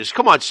Rodgers.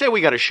 Come on, say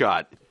we got a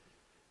shot.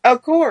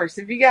 Of course.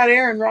 If you got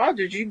Aaron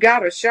Rodgers, you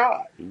got a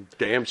shot.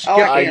 Damn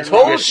I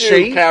told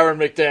you Karen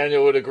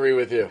McDaniel would agree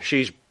with you.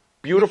 She's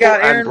beautiful and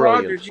brilliant. Aaron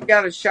Rodgers, you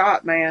got a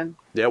shot, man.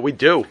 Yeah, we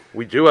do.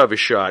 We do have a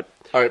shot.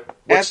 All right.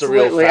 What's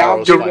Absolutely. the real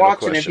Pharaoh's I'll be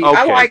watching question?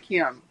 I like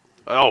him.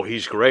 Oh,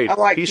 he's great. I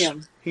like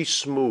him. He's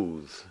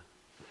smooth.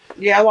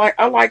 Yeah,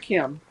 I like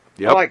him.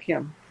 Yep. I like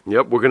him.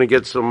 Yep, we're going to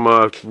get some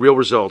real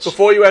results.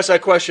 Before you ask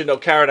that question, though,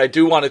 Karen, I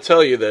do want to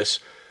tell you this.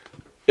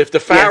 If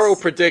the Pharaoh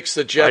predicts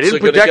the Jets are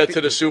going to get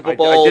to the Super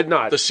Bowl, I did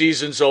not. The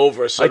season's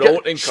over, so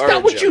don't encourage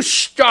him. Would you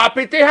stop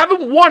it? They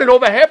haven't won in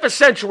over half a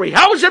century.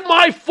 How is it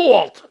my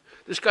fault?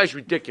 This guy's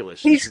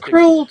ridiculous. He's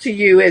cruel to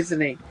you,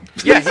 isn't he?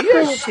 Yeah, he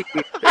is.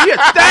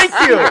 Yeah,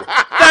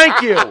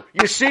 thank you.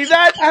 You see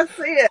that? I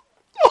see it.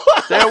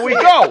 There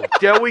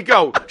we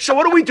go. So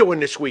what are we doing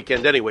this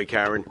weekend anyway,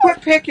 Karen?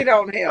 Quit picking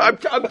on him.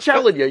 I'm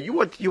telling you, you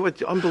were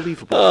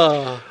unbelievable.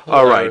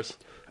 All right.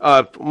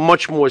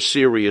 Much more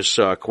serious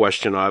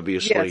question,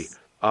 obviously.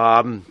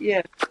 Yes.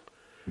 Yes.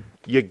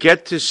 You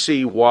get to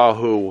see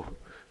Wahoo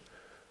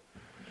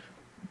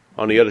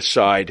on the other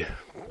side.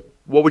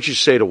 What would you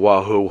say to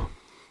Wahoo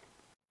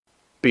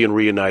being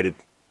reunited?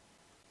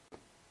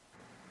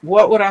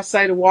 What would I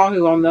say to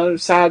Wahoo on the other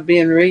side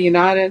being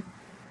reunited?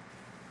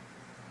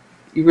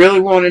 You really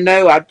want to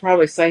know? I'd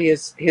probably say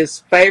his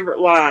favorite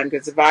line,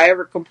 because if I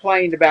ever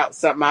complained about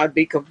something, I'd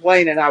be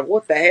complaining.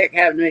 What the heck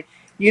happened to me?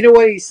 You know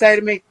what he'd say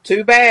to me?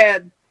 Too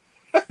bad.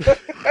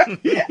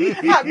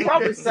 I'd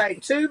probably say,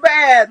 too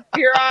bad.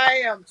 Here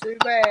I am. Too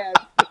bad.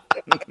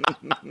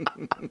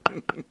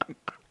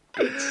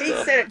 He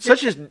said it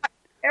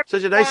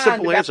such a nice,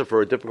 simple answer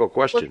for a difficult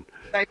question.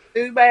 Say,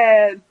 too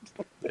bad.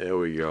 There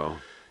we go.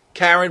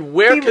 Karen,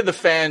 where can the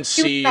fans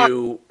see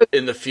you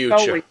in the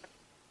future?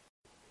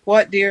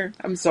 What, dear?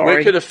 I'm sorry.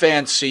 Where could the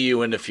fans see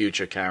you in the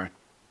future, Karen?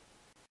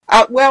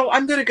 Well,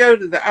 I'm going to go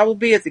to I will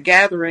be at the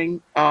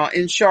gathering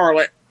in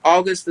Charlotte,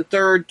 August the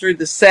 3rd through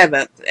the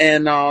 7th,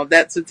 and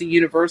that's at the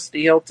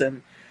University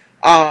Hilton.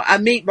 I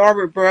meet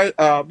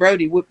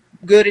Brody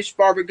Goodish,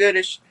 Barbara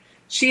Goodish.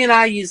 She and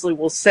I usually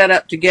will set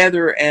up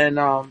together,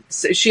 and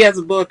so she has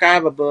a book, I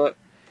have a book,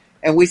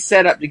 and we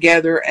set up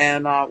together,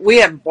 and we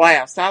have a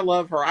blast. I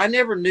love her. I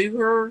never knew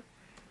her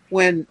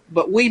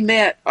but we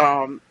met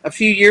a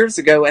few years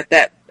ago at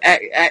that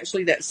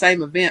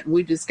same event, and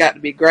we just got to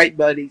be great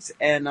buddies.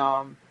 And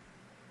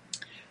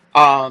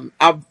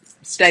I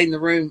stayed in the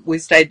room. We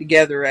stayed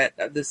together at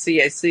the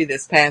CAC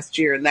this past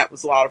year, and that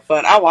was a lot of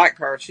fun. I like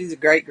her. She's a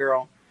great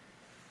girl.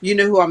 You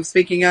know who I'm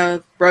speaking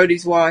of?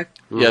 Brody's wife.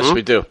 Yes,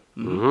 we do.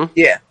 Mm-hmm.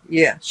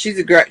 Yeah. She's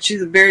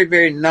a very,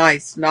 very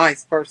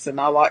nice person.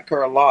 I like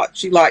her a lot.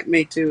 She liked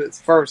me too at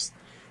first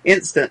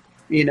instant,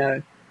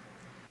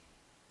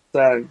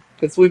 So,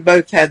 because we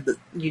both had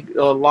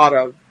a lot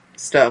of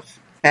stuff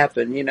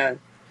happen, All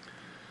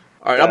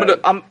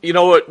right, you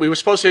know what? We were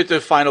supposed to get to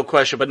the final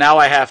question, but now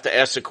I have to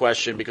ask the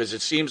question because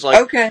it seems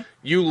like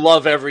you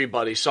love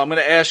everybody. So I'm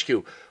going to ask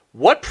you,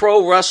 what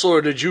pro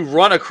wrestler did you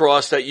run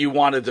across that you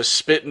wanted to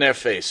spit in their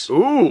face?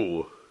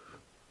 Ooh.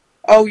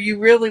 Oh, you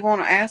really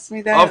want to ask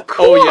me that? Of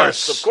course. Oh,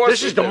 yes, of course.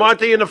 This is the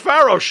Monte and the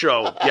Pharaoh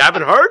show. You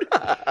haven't heard?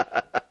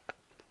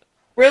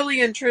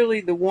 Really and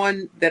truly, the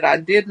one that I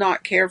did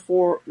not care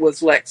for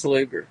was Lex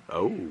Luger.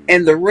 Oh.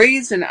 And the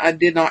reason I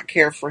did not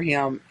care for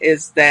him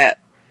is that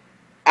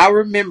I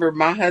remember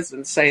my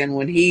husband saying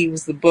when he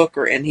was the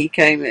booker and he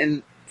came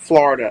in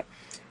Florida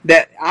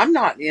that I'm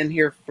not in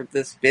here for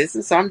this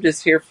business. I'm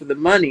just here for the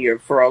money or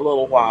for a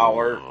little while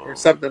or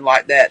something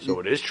like that.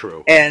 So it is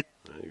true. And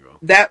there you go.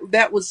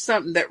 that was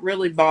something that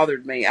really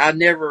bothered me. I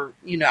never,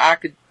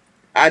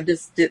 I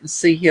just didn't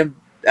see him.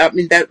 I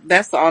mean,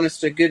 that's the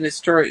honest to goodness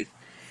truth.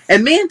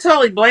 And me and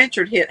Tully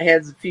Blanchard hit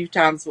heads a few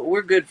times, but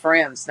we're good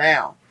friends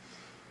now.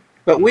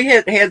 But we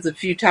hit heads a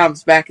few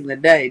times back in the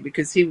day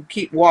because he would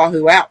keep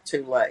Wahoo out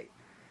too late.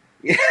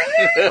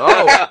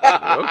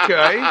 Oh,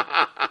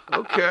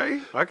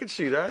 okay. I can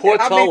see that. Poor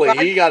Tully,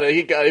 he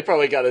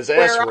probably got his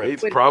ass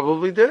raped. He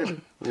probably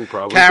did.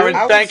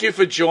 Karen, thank you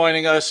for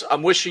joining us.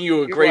 I'm wishing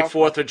you a great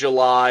 4th of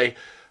July.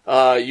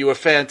 You were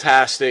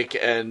fantastic,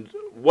 and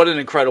what an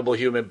incredible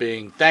human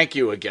being. Thank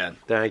you again.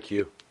 Thank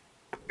you.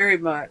 Very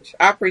much.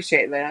 I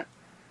appreciate that.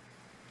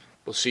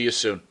 We'll see you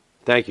soon.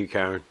 Thank you,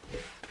 Karen.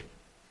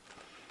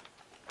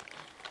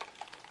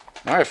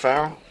 All right,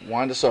 Pharaoh,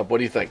 wind us up. What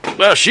do you think?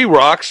 Well, she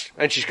rocks,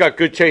 and she's got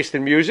good taste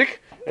in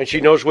music, and she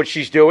knows what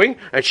she's doing,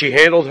 and she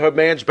handled her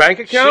man's bank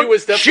account.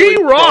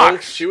 She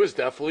rocks. She was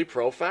definitely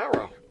pro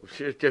Pharaoh.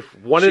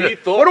 What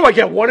do I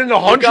get? 1 in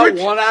 100? You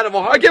got 1 out of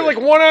 100. I get like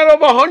 1 out of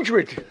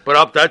 100.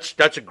 But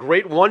that's a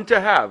great one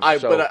to have.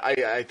 But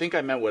I think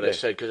I meant what I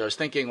said because I was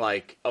thinking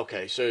like,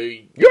 okay, so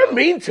you're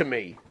mean to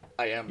me.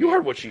 I am. You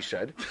heard what she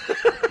said.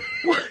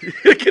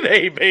 Look at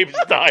Abe's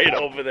dying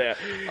over there.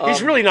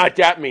 He's really not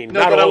that mean. No,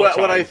 not but all the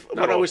time.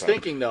 what I was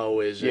thinking though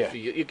is if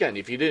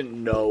you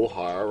didn't know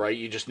her, right,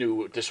 you just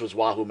knew this was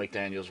Wahoo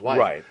McDaniel's wife,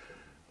 right?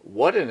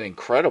 What an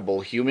incredible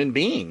human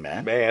being,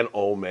 man! Man,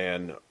 oh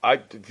man,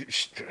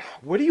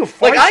 where do you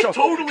find?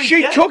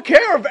 She took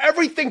care of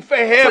everything for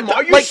him.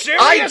 Are you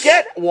serious? I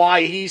get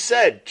why he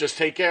said just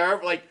take care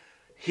of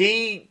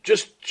He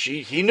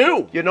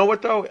knew. You know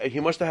what though?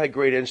 He must have had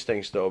great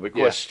instincts though,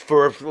 because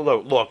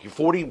look,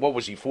 40. What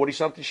was he? 40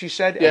 something? She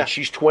said, and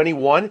she's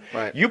 21.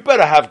 Right. You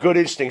better have good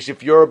instincts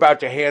if you're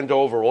about to hand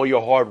over all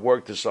your hard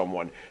work to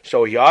someone.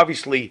 So he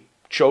obviously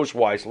chose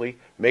wisely.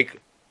 Make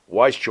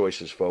wise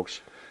choices,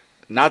 folks.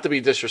 Not to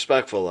be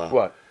disrespectful, though.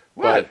 What?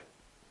 But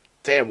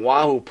damn,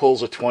 Wahoo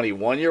pulls a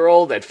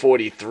 21-year-old at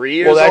 43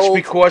 years old. Well, that's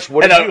because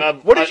what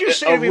did you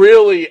say? A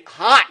really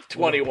hot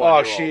 21-year-old.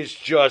 Oh, she's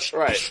just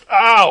right.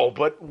 Ow!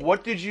 But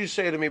what did you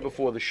say to me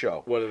before the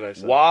show? What did I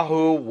say?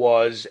 Wahoo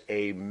was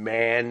a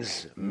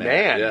man's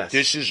man. Yes.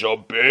 This is a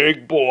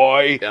big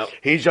boy. Yep.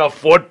 He's a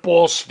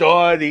football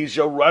stud. He's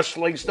a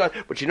wrestling stud.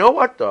 But you know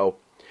what, though?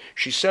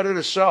 She said it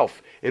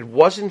herself. It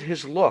wasn't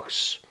his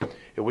looks.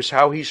 It was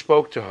how he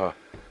spoke to her.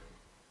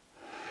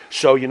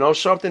 So you know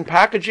something?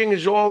 Packaging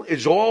is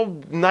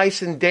all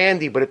nice and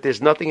dandy, but if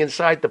there's nothing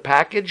inside the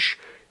package,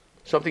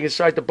 something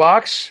inside the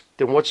box,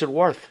 then what's it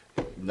worth?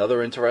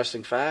 Another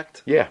interesting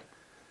fact. Yeah.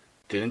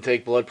 Didn't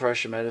take blood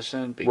pressure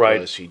medicine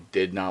because he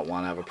did not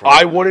want to have a problem.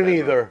 I wouldn't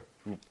either.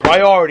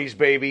 Priorities,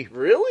 baby.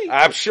 Really?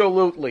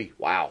 Absolutely.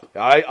 Wow.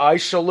 I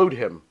salute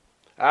him.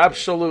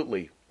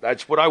 Absolutely.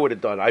 That's what I would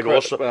have done. I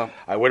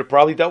would have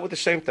probably dealt with the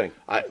same thing.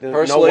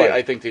 Personally,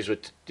 I think these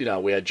would.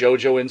 We had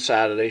JoJo in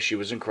Saturday. She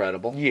was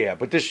incredible. Yeah,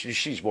 but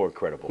she's more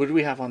incredible. Who do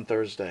we have on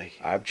Thursday?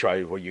 I'm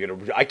trying.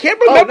 I can't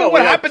remember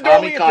what happened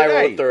Tommy earlier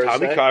Cairo today. Thursday.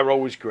 Tommy Cairo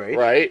was great.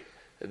 Right.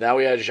 Now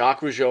we had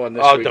Jacques Rougeau on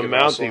this week. The of Mountie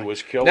wrestling.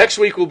 was killer. Next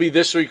week will be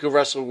This Week of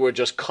Wrestling. We're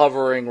just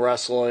covering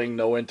wrestling,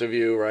 no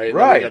interview, right?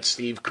 Right. Then we got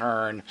Steve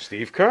Kern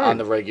on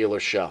the regular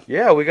show.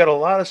 Yeah, we got a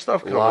lot of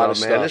stuff coming up, man.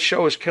 Stuff. This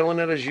show is killing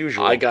it as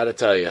usual. I got to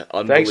tell you,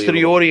 unbelievable. Thanks to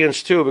the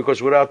audience, too,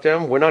 because without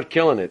them, we're not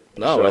killing it.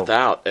 No, So-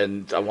 without.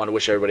 And I want to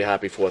wish everybody a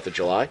happy 4th of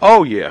July.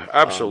 Oh, yeah,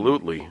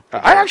 absolutely.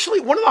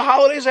 One of the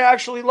holidays I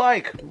actually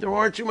like. There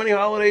aren't too many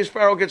holidays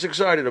Farrell gets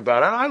excited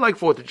about. I like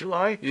 4th of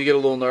July. You get a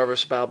little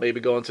nervous about maybe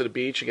going to the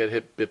beach and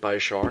get bit by a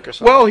shark or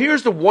something? Well,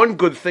 here's the one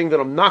good thing that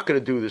I'm not going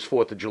to do this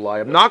 4th of July.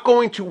 I'm not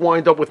going to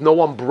wind up with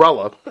no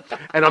umbrella,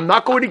 and I'm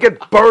not going to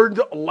get burned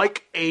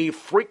like a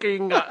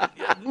freaking...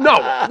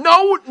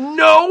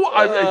 No.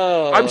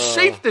 I'm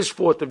safe this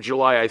 4th of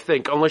July, I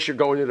think, unless you're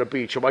going to the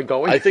beach. Am I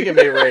going? I think it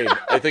may rain.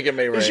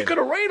 Is it going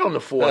to rain on the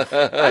 4th?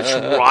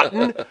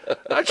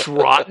 That's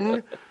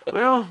rotten.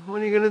 Well,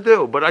 what are you going to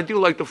do? But I do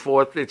like the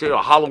 4th.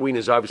 Halloween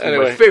is obviously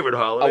my favorite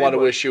holiday. I want to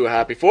wish you a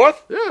happy 4th.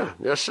 Yeah,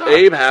 yes, sir.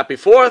 Abe, happy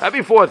 4th. Happy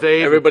 4th,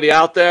 Abe. Everybody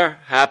out there,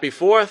 happy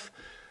 4th.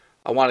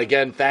 I want to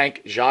again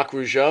thank Jacques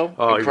Rougeau,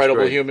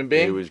 incredible human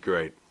being. He was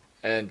great.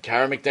 And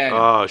Karen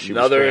McDaniel, she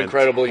another was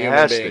incredible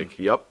human being.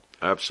 Yep,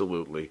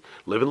 absolutely.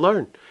 Live and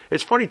learn.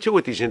 It's funny, too,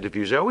 with these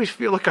interviews. I always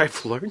feel like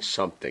I've learned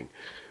something.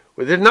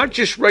 They're not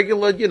just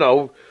regular,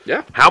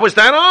 Yeah. How was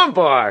that on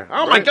bar?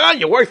 Oh, my God,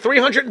 you worked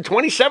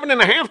 327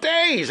 and a half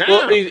days. Huh?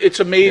 Well, it's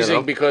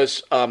amazing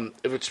because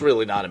if it's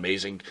really not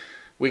amazing,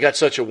 we got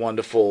such a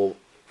wonderful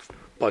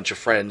bunch of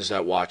friends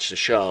that watch the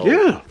show.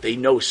 Yeah. They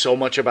know so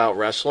much about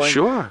wrestling.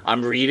 Sure.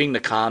 I'm reading the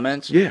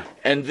comments. Yeah.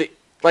 And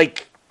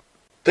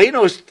they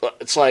know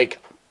it's like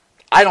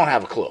I don't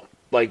have a clue.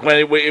 Like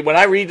when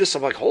I read this,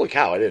 I'm like, holy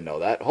cow, I didn't know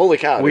that. Holy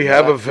cow. We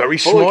have a very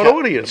smart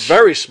audience.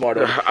 Very smart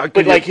audience.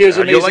 But here's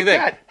the amazing thing.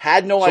 That?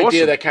 Had no It's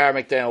idea awesome. that Karen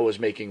McDaniel was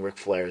making Ric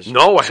Flair's.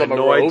 No, I had summer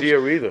no robes. idea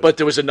either. But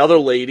there was another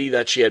lady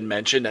that she had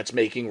mentioned that's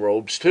making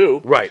robes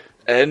too. Right.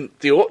 And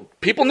the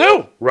people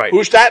knew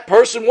who that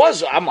person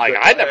was. I'm like,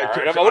 I never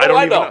heard of him. What do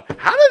I know?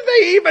 How did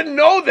they even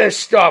know this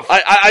stuff?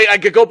 I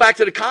could go back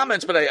to the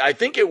comments, but I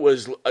think it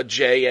was a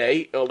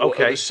J.A.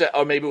 Okay.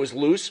 Or maybe it was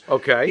Luce.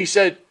 Okay. He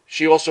said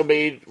she also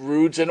made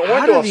Rude's and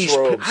How do Orndorff's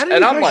robes. how do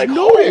And you I'm guys like,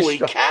 know this holy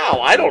stuff? cow,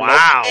 I don't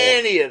Wow. know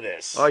any of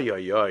this. Ay,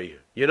 ay, ay.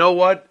 You know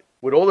what?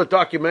 With all the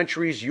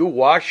documentaries you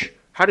watch,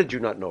 how did you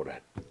not know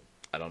that?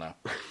 I don't know.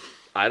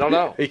 I don't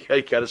know. You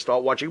got to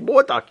start watching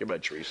more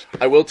documentaries.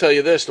 I will tell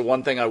you this. The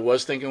one thing I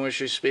was thinking when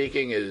she was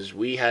speaking is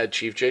we had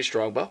Chief Jay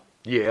Strongbow,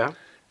 Yeah.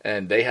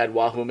 and they had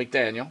Wahoo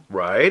McDaniel.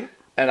 Right.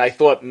 And I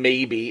thought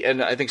maybe,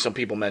 and I think some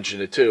people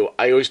mentioned it too,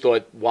 I always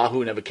thought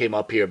Wahoo never came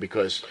up here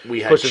because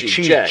we had Because of Chief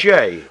Chief Jay.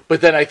 Jay.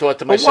 But then I thought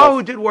to But myself,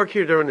 Wahoo did work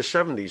here during the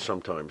 70s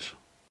sometimes.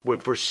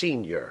 For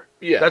senior.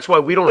 Yeah. That's why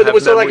we don't But have it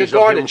was like a memories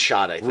garden of him.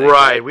 shot, I think.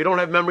 Right. We don't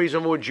have memories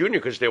of him with junior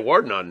because there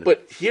were none.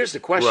 but here's the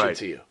question Right.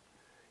 to you.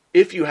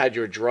 If you had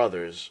your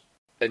druthers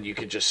and you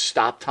could just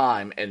stop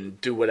time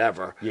and do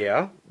whatever,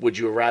 Yeah. would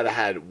you rather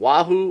had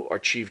Wahoo or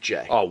Chief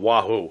Jay? Oh,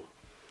 Wahoo.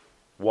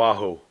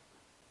 Wahoo.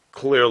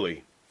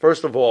 Clearly.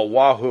 First of all,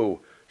 Wahoo.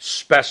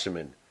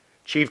 Specimen.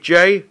 Chief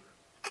Jay.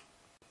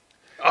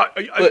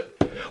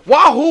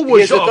 Wahoo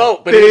was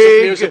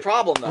here's the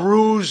problem, though.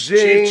 bruising.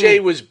 Chief Jay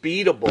was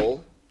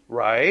beatable,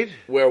 Right.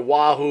 where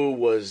Wahoo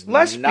was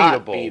Less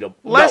not beatable. beatable.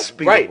 Less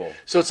No, right. beatable.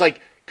 So it's like,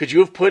 could you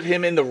have put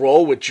him in the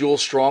role with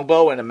Jules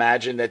Strongbow and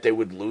imagine that they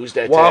would lose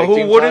that tag Wahoo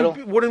team wouldn't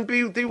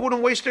title? they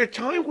wouldn't waste their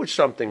time with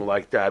something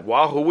like that.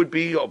 Wahoo would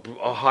be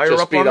a higher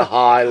Just up be on the it.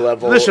 high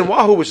level. Listen,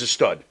 Wahoo was a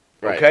stud.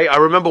 Right. Okay, I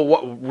remember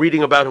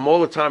reading about him all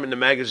the time in the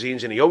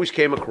magazines, and he always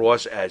came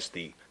across as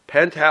the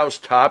penthouse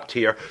top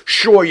tier.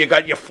 Sure, you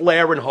got your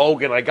Flair and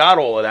Hogan, I got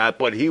all of that,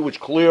 but he was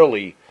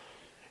clearly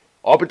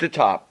up at the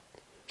top.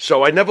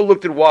 So I never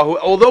looked at Wahoo,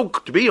 although,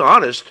 to be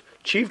honest,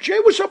 Chief Jay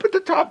was up at the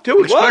top,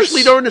 too,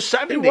 especially during the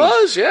 70s. He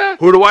was, yeah.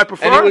 Who do I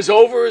prefer? And it was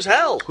over as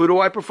hell. Who do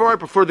I prefer? I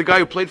prefer the guy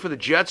who played for the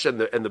Jets and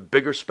the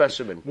bigger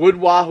specimen. Would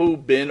Wahoo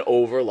been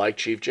over like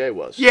Chief Jay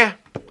was? Yeah,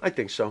 I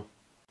think so.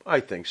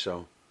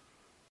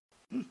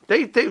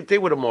 They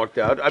would have marked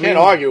out. I Can't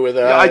argue with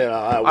it.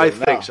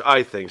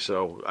 I think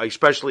so.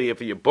 Especially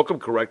if you book him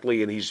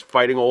correctly and he's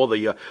fighting all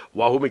the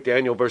Wahoo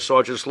McDaniel versus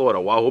Sergeant Slaughter,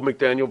 Wahoo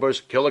McDaniel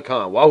versus Killer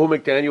Khan, Wahoo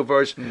McDaniel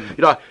versus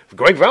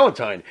Greg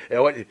Valentine,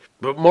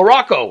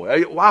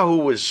 Morocco. Wahoo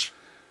was.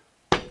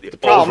 The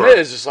problem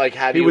is, it's like,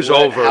 how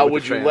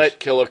would you fans. let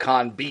Killer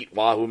Khan beat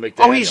Wahoo McDaniel?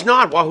 Oh, he's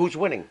not. Wahoo's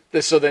winning.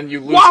 So then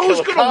you lose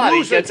Wahoo's Killer gonna Khan.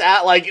 lose He gets it.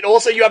 out,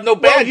 also you have no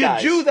bad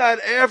guys. You do that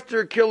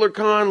after Killer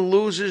Khan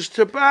loses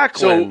to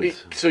Backlund.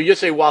 So you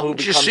say Wahoo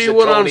Did you becomes see the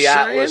what I'm Tony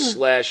Atlas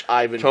saying? /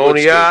 Ivan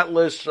Tony Putski.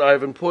 Atlas,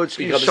 Ivan Putski,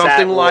 Becomes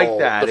something that like role,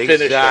 that. the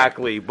finisher.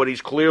 Exactly. But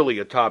he's clearly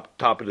a top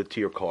of the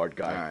tier card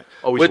guy. All right.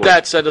 Always With was.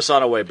 that, send us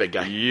on our way, big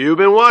guy. You've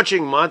been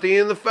watching Monte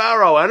and the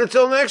Pharaoh. And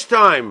until next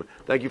time,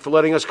 thank you for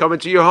letting us come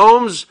into your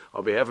homes.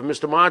 On behalf of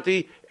Mr.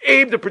 Monte,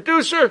 Abe, the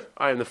producer,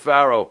 I am the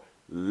Pharaoh.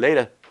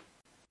 Later.